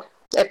still,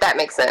 if that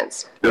makes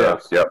sense.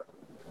 Yes, yep.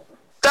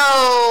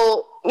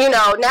 So,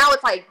 now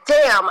it's like,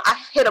 damn, I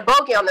hit a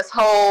bogey on this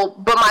hole,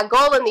 but my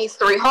goal in these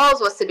 3 holes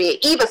was to be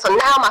even. So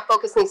now my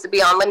focus needs to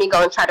be on, let me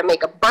go and try to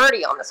make a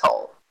birdie on this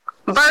hole.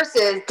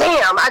 Versus,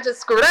 damn, I just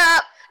screwed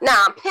up.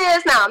 Now I'm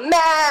pissed. Now I'm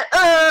mad.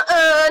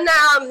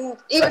 Now I'm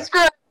even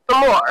screwing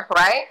more,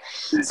 right?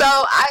 So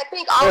I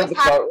think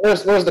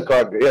always where's the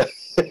card? Yeah.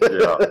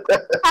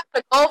 having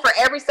a goal for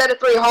every set of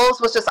 3 holes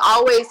was just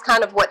always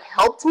kind of what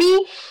helped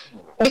me.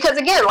 Because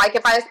again, like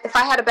if I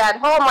had a bad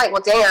hole, I'm like,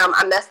 well, damn,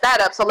 I messed that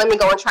up, so let me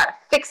go and try to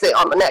fix it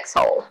on the next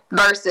hole.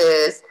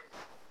 Versus,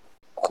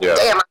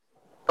 damn, I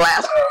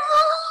last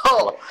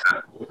hole.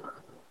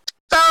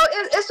 So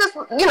it's just,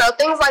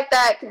 things like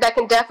that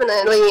can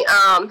definitely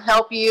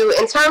help you.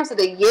 In terms of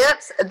the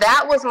yips,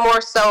 that was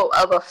more so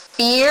of a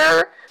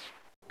fear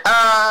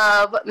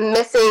of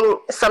missing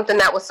something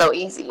that was so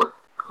easy,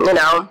 and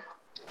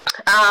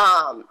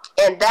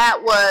that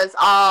was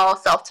all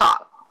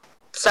self-talk,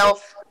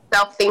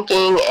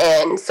 self-thinking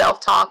and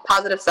self-talk,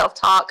 positive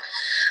self-talk.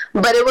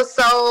 But it was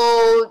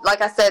so,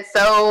 like I said,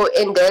 so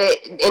in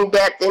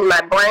depth in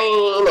my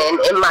brain and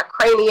in my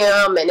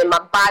cranium and in my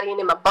body and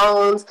in my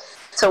bones,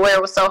 to where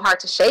it was so hard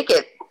to shake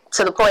it,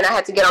 to the point I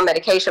had to get on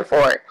medication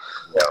for it.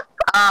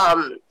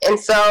 And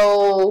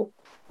so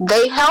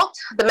they helped.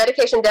 The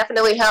medication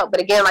definitely helped. But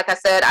again, like I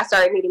said, I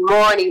started needing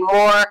more.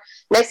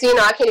 Next thing you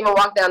know, I can't even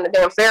walk down the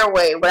damn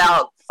fairway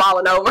without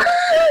falling over.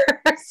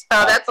 So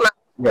that's not,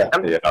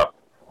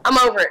 I'm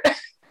over it.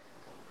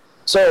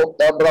 So,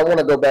 but I want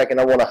to go back and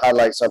I want to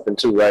highlight something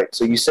too, right?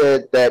 So you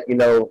said that,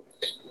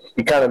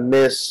 you kind of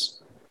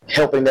miss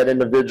helping that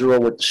individual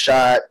with the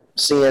shot,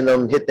 seeing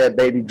them hit that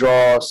baby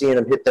draw, seeing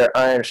them hit their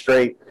iron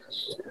straight.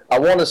 I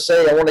want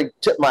to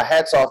tip my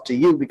hats off to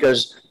you,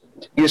 because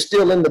you're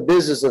still in the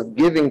business of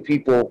giving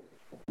people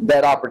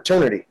that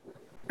opportunity.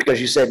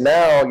 Because you said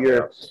now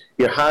you're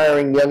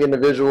hiring young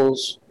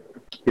individuals,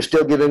 you're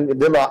still giving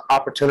them an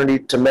opportunity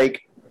to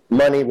make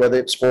money, whether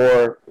it's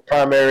for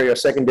primary or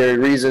secondary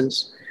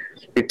reasons.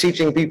 You're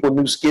teaching people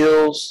new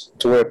skills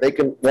to where they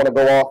can want to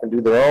go off and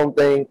do their own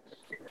thing.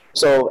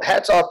 So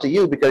hats off to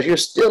you, because you're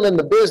still in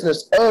the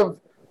business of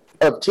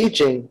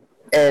teaching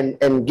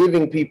and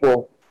giving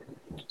people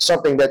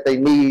something that they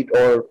need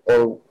or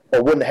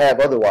wouldn't have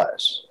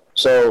otherwise.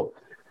 So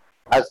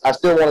I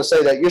still want to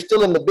say that you're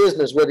still in the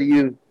business, whether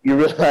you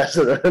realize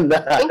it or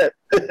not.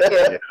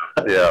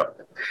 Yeah.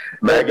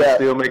 Maggy's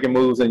still making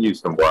moves in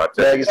Houston, boy.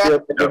 Maggy's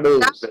still making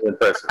moves.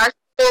 Our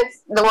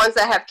students, the ones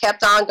that have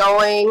kept on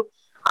going,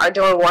 are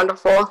doing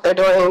wonderful. They're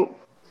doing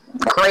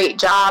great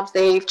jobs.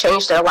 They've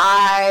changed their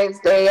lives.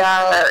 They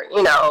are,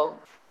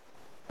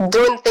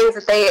 doing things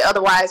that they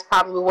otherwise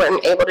probably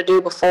weren't able to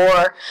do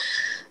before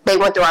they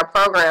went through our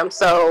program.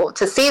 So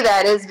to see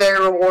that is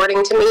very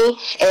rewarding to me.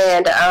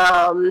 And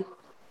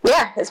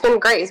it's been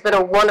great. It's been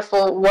a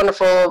wonderful,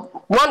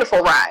 wonderful,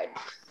 wonderful ride.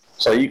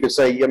 So you could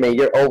say,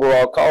 your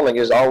overall calling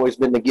has always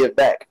been to give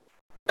back.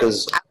 And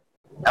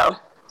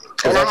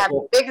I have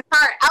the biggest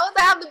heart. I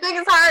have the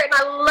biggest heart, and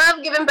I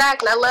love giving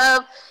back, and I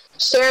love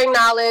sharing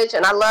knowledge,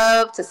 and I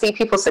love to see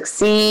people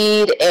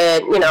succeed,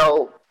 and,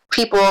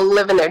 people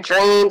living their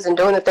dreams and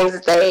doing the things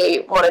that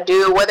they want to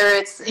do, whether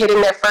it's hitting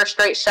their first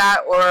straight shot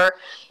or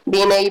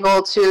being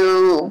able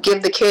to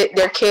give their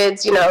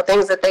kids,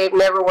 things that they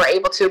never were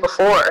able to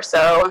before.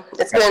 So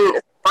it's been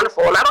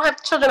wonderful. And I don't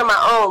have children of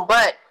my own,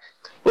 but,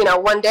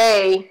 one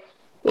day,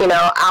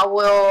 I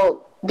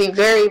will be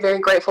very, very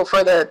grateful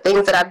for the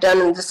things that I've done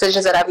and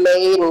decisions that I've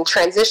made and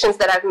transitions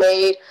that I've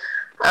made.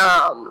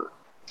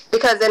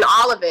 Because in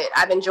all of it,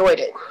 I've enjoyed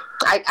it.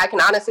 I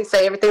can honestly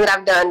say everything that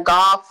I've done,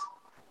 golf,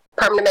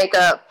 permanent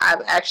makeup,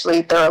 I've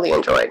actually thoroughly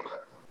enjoyed.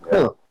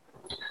 So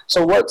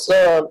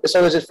so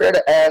is it fair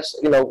to ask,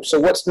 so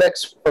what's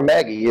next for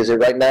Maggy? Is it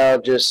right now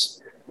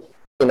just,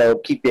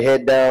 keep your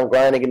head down,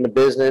 grinding in the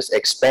business,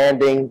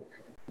 expanding,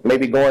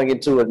 maybe going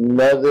into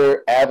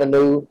another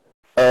avenue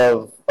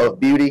of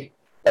beauty?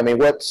 I mean,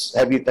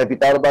 have you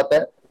thought about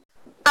that?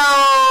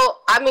 So,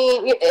 and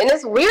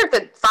it's weird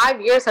that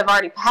 5 years have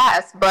already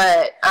passed,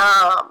 but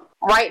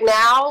right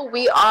now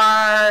we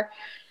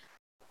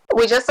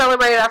just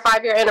celebrated our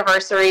 5-year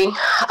anniversary,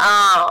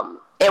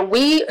 and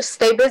we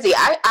stay busy.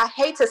 I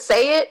hate to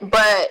say it,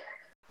 but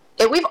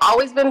we've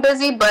always been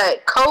busy,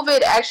 but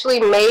COVID actually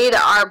made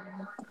our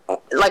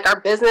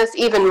business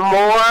even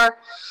more.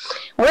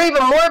 We're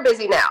even more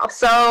busy now.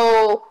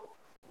 So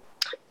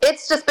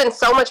it's just been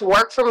so much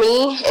work for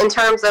me in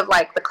terms of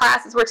the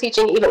classes we're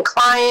teaching, even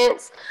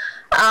clients,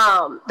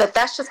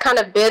 that's just kind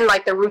of been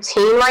the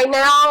routine right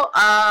now.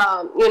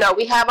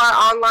 We have our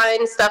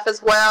online stuff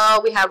as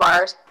well. We have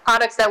our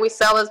products that we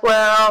sell as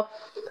well.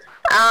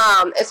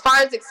 As far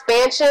as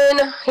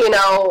expansion,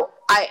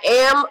 I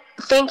am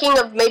thinking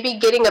of maybe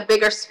getting a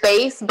bigger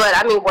space, but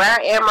where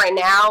I am right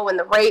now and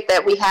the rate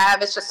that we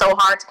have, it's just so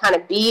hard to kind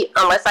of beat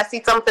unless I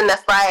see something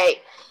that's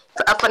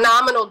a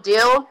phenomenal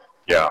deal.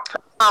 Yeah.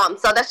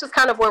 So that's just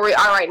kind of where we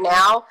are right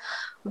now.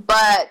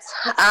 But,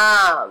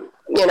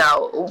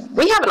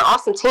 we have an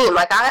awesome team.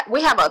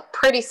 We have a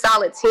pretty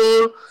solid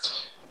team.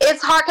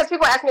 It's hard because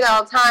people ask me that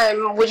all the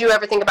time, would you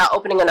ever think about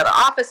opening another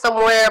office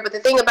somewhere? But the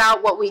thing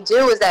about what we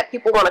do is that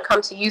people want to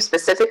come to you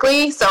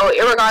specifically. So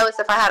irregardless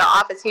if I had an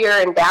office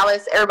here in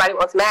Dallas, everybody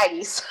wants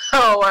Maggy.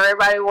 Or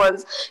everybody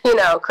wants,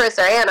 Chris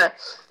or Anna.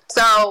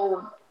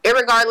 So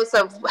irregardless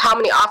of how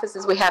many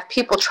offices we have,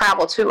 people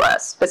travel to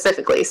us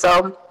specifically.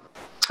 So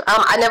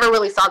I never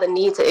really saw the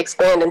need to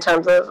expand in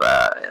terms of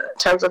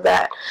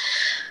that.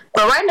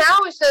 But right now,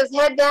 it's just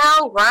head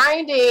down,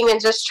 grinding, and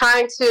just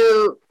trying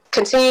to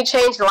continue to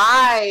change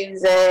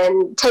lives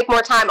and take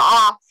more time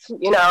off.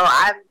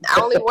 I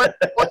only work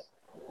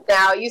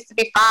now. It used to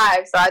be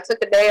 5, so I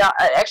took an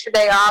extra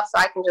day off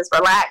so I can just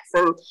relax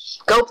and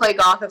go play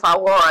golf if I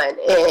want,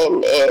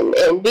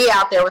 and be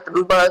out there with the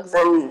bugs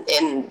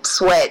and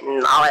sweat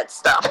and all that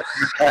stuff.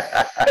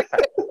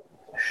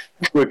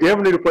 Well, if you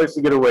ever need a place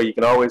to get away, you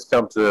can always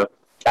come to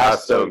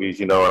Stogies,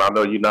 and I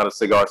know you're not a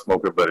cigar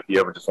smoker, but if you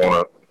ever just want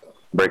to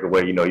break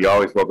away, you're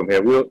always welcome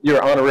here.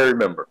 You're an honorary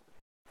member.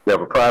 You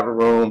have a private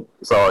room.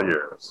 It's all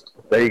yours.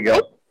 There you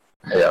go.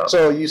 Yeah.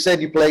 So you said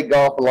you played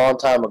golf a long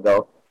time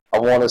ago. I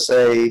want to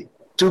say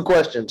 2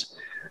 questions.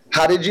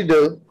 How did you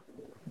do?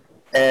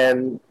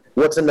 And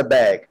what's in the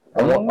bag?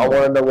 I want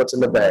to know what's in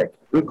the bag.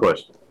 Good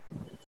question.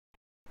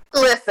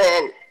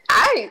 Listen,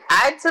 I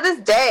to this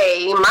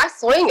day, my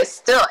swing is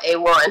still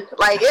A1.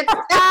 Like, it's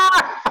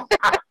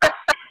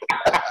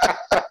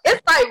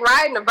it's like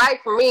riding a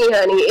bike for me,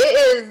 honey.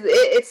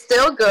 It's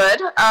still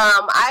good.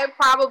 I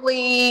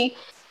probably,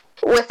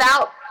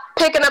 without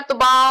picking up the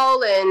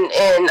ball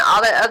and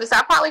all that other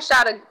stuff, I probably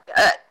shot a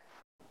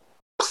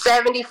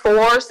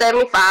 74,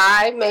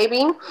 75, maybe.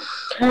 In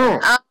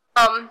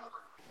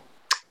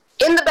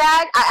the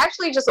bag, I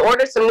actually just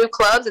ordered some new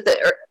clubs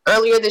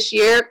earlier this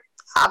year.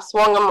 I've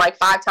swung them like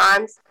 5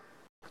 times.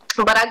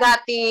 But I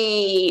got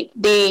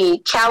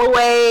the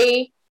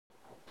Callaway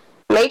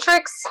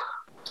Matrix.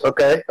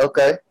 Okay.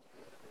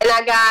 And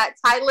I got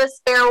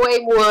Titleist Fairway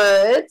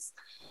Woods.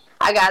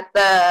 I got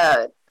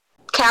the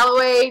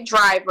Callaway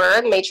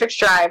driver, Matrix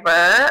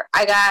driver.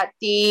 I got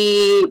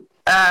the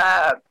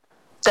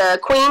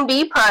Queen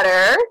Bee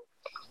putter.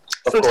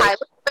 Some Titleist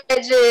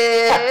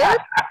wedges.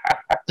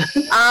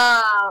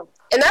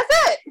 And that's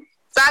it.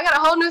 So I got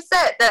a whole new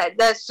set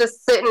that's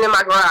just sitting in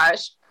my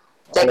garage.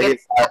 Only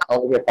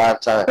get 5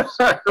 times.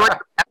 For a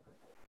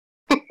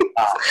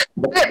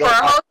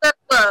whole set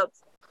of clubs.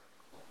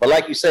 But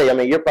like you say, I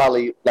mean, you're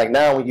probably, like,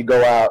 now when you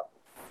go out,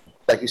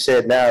 like you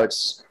said, now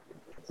it's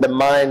the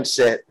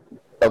mindset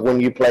of when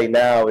you play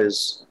now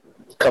it's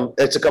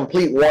a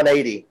complete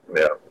 180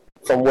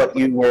 from what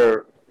you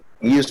were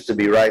used to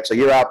be, right? So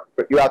you're out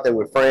there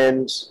with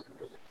friends,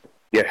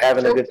 you're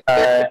having a good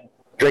time,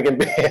 drinking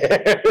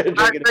beer.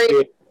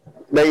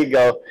 There you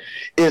go.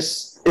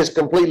 It's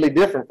completely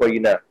different for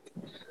you now.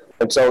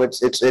 And so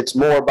it's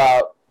more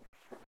about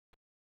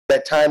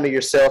that time to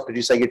yourself, because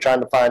you say you're trying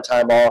to find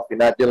time off. You're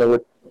not dealing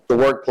with the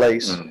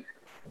workplace. Mm-hmm.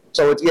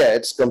 So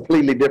it's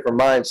completely different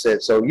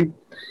mindset. So you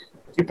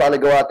probably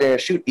go out there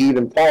and shoot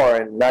even par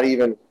and not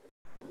even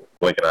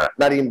blink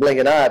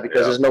an eye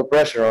because there's no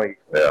pressure on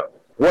you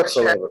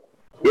whatsoever.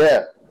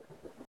 Yeah.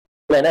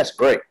 Man, that's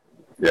great.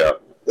 Yeah.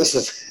 This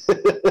is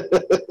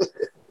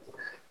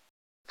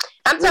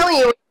I'm telling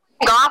you,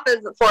 golf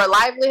is for a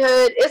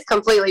livelihood. It's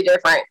completely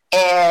different.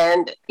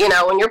 And,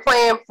 when you're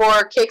playing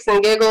for kicks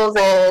and giggles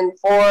and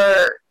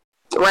for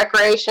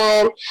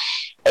recreation,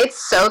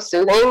 it's so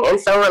soothing and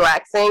so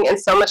relaxing and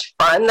so much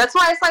fun. That's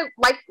why it's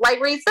like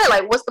Reed said,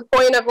 like, what's the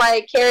point of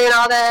like carrying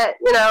all that,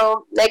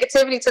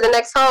 negativity to the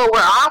next hole?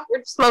 We're off,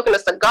 we're smoking a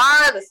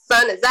cigar, the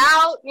sun is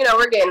out,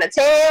 we're getting a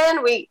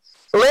tan, we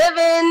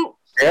living.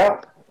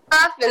 Yeah.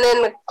 And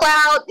then the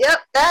cloud,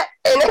 that,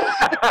 and then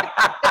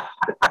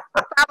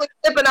probably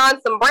sipping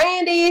on some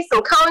brandy,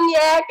 some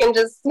cognac, and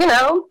just,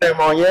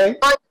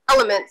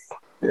 elements.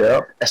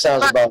 Yeah, that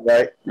sounds about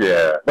right.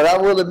 Yeah. But I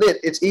will admit,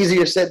 it's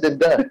easier said than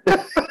done.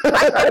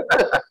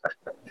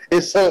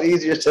 It's so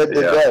easier said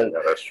than done.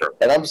 Yeah, that's true.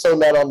 And I'm so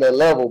not on that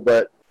level,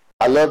 but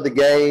I love the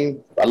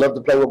game. I love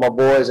to play with my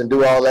boys and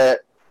do all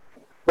that.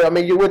 But I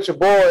mean, you're with your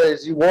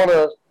boys. You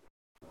wanna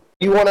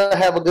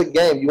have a good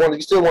game.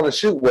 You still want to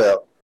shoot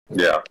well.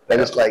 Yeah.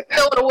 And it's like,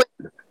 still want to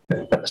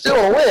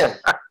win.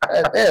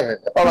 God damn it.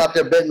 I'm out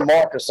there betting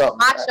Mark or something.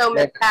 Macho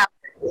mentality.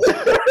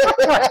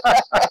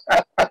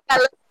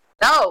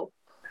 No.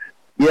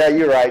 Yeah,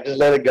 you're right. Just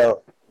let it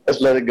go. Let's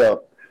let it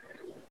go.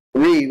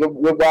 Reed,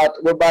 we're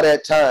about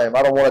at time.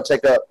 I don't want to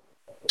take up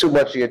too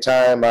much of your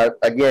time.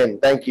 Again,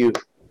 thank you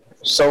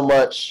so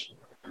much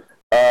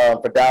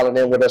for dialing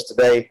in with us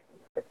today.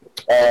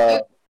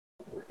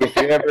 If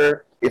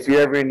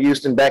you're ever in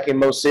Houston, back in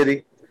Mo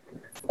City,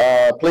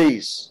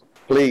 please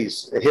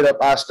hit up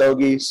our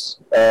Stogies.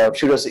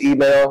 Shoot us an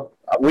email.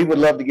 We would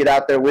love to get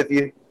out there with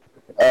you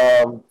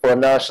for a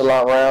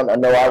nonchalant round. I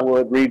know I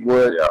would. Reed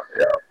would.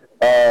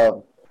 Yeah.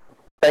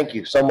 Thank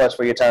you so much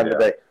for your time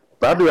today.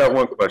 I do have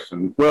one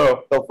question.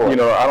 Well,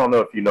 I don't know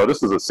if you know,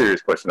 this is a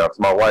serious question now, because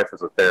my wife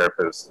is a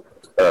therapist,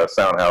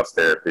 sound house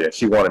therapy, and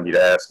she wanted me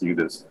to ask you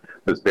this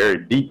very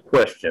deep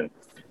question.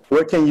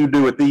 What can you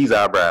do with these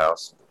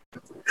eyebrows?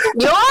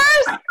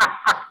 Yours?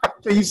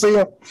 Can you see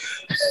them?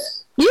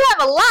 You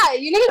have a lot.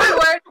 You need to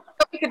work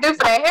what we could do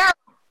for that hair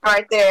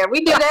right there.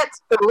 We do that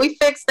too. We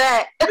fix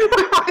that.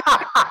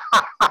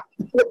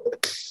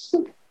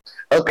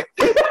 Okay.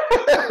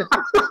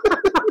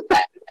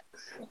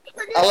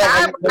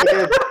 I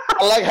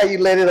like how you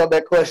landed on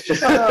that question.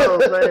 Oh,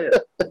 man.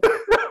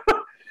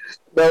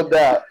 No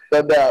doubt.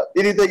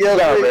 Anything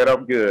else? No, man,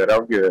 I'm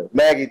good.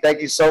 Maggie,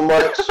 thank you so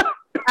much.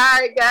 All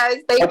right, guys.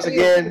 Thank you. Once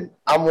again,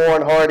 I'm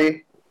Warren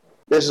Hardy.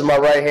 This is my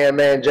right-hand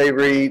man, Jay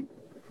Reed.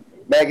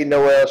 Maggie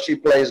Noel, she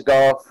plays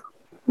golf,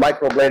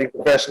 microblading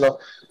professional.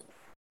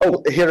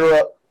 Oh, hit her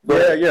up.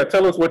 Yeah.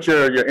 Tell us what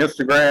your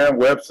Instagram,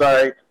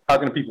 website, how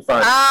can people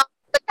find you?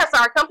 Yes,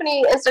 our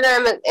company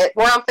Instagram,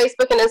 we're on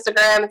Facebook and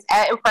Instagram. It's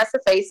at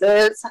Impressive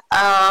Faces.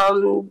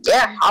 All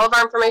of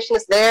our information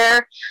is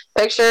there.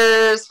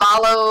 Pictures,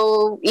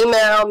 follow,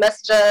 email,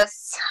 message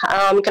us.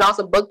 You can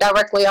also book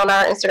directly on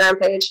our Instagram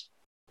page.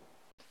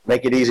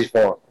 Make it easy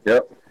for them.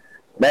 Yep.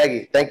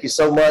 Maggie, thank you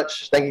so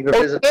much. Thank you for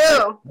visiting.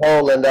 Thank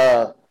you.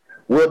 And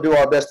we'll do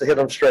our best to hit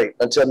them straight.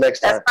 Until next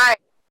time. That's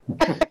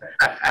right.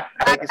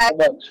 Thank you so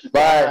much.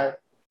 Bye.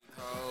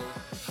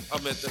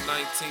 I'm at the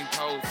 19th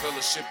hole,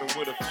 fellowshipping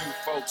with a few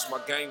folks. My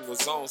game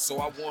was on, so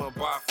I won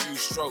by a few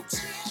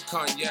strokes.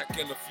 Cognac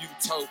and a few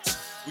totes.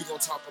 We gon'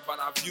 talk about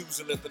our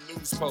views and let the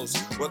news post.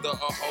 Whether a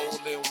hole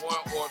in one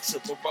or a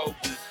triple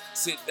bogey.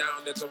 Sit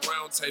down at the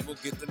round table,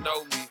 get to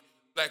know me.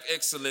 Black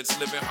excellence,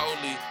 living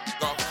holy.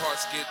 Golf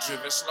carts get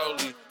driven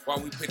slowly while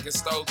we picking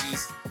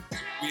stogies.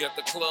 We at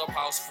the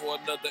clubhouse for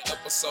another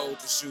episode.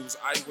 The shoes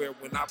I wear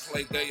when I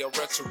play, they are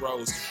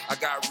retros. I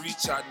got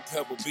reach out in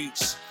Pebble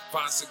Beach.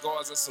 Find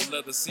cigars and some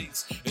leather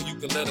seats, and you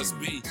can let us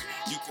be.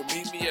 You can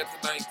meet me at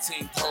the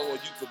 19th hole, or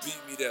you can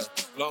beat me there.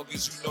 Long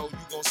as you know you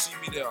gon' see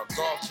me there.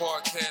 Golf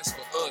podcast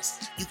for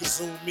us. You can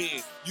zoom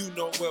in. You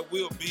know where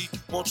we'll be.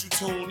 Won't you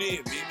tune in?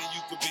 Meaning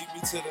you can beat me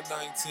to the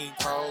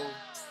 19th hole.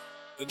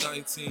 The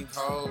 19th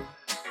hole.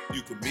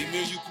 You can beat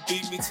me or you can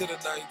beat me to the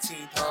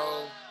 19th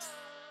hole.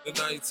 The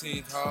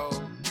 19th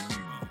hole.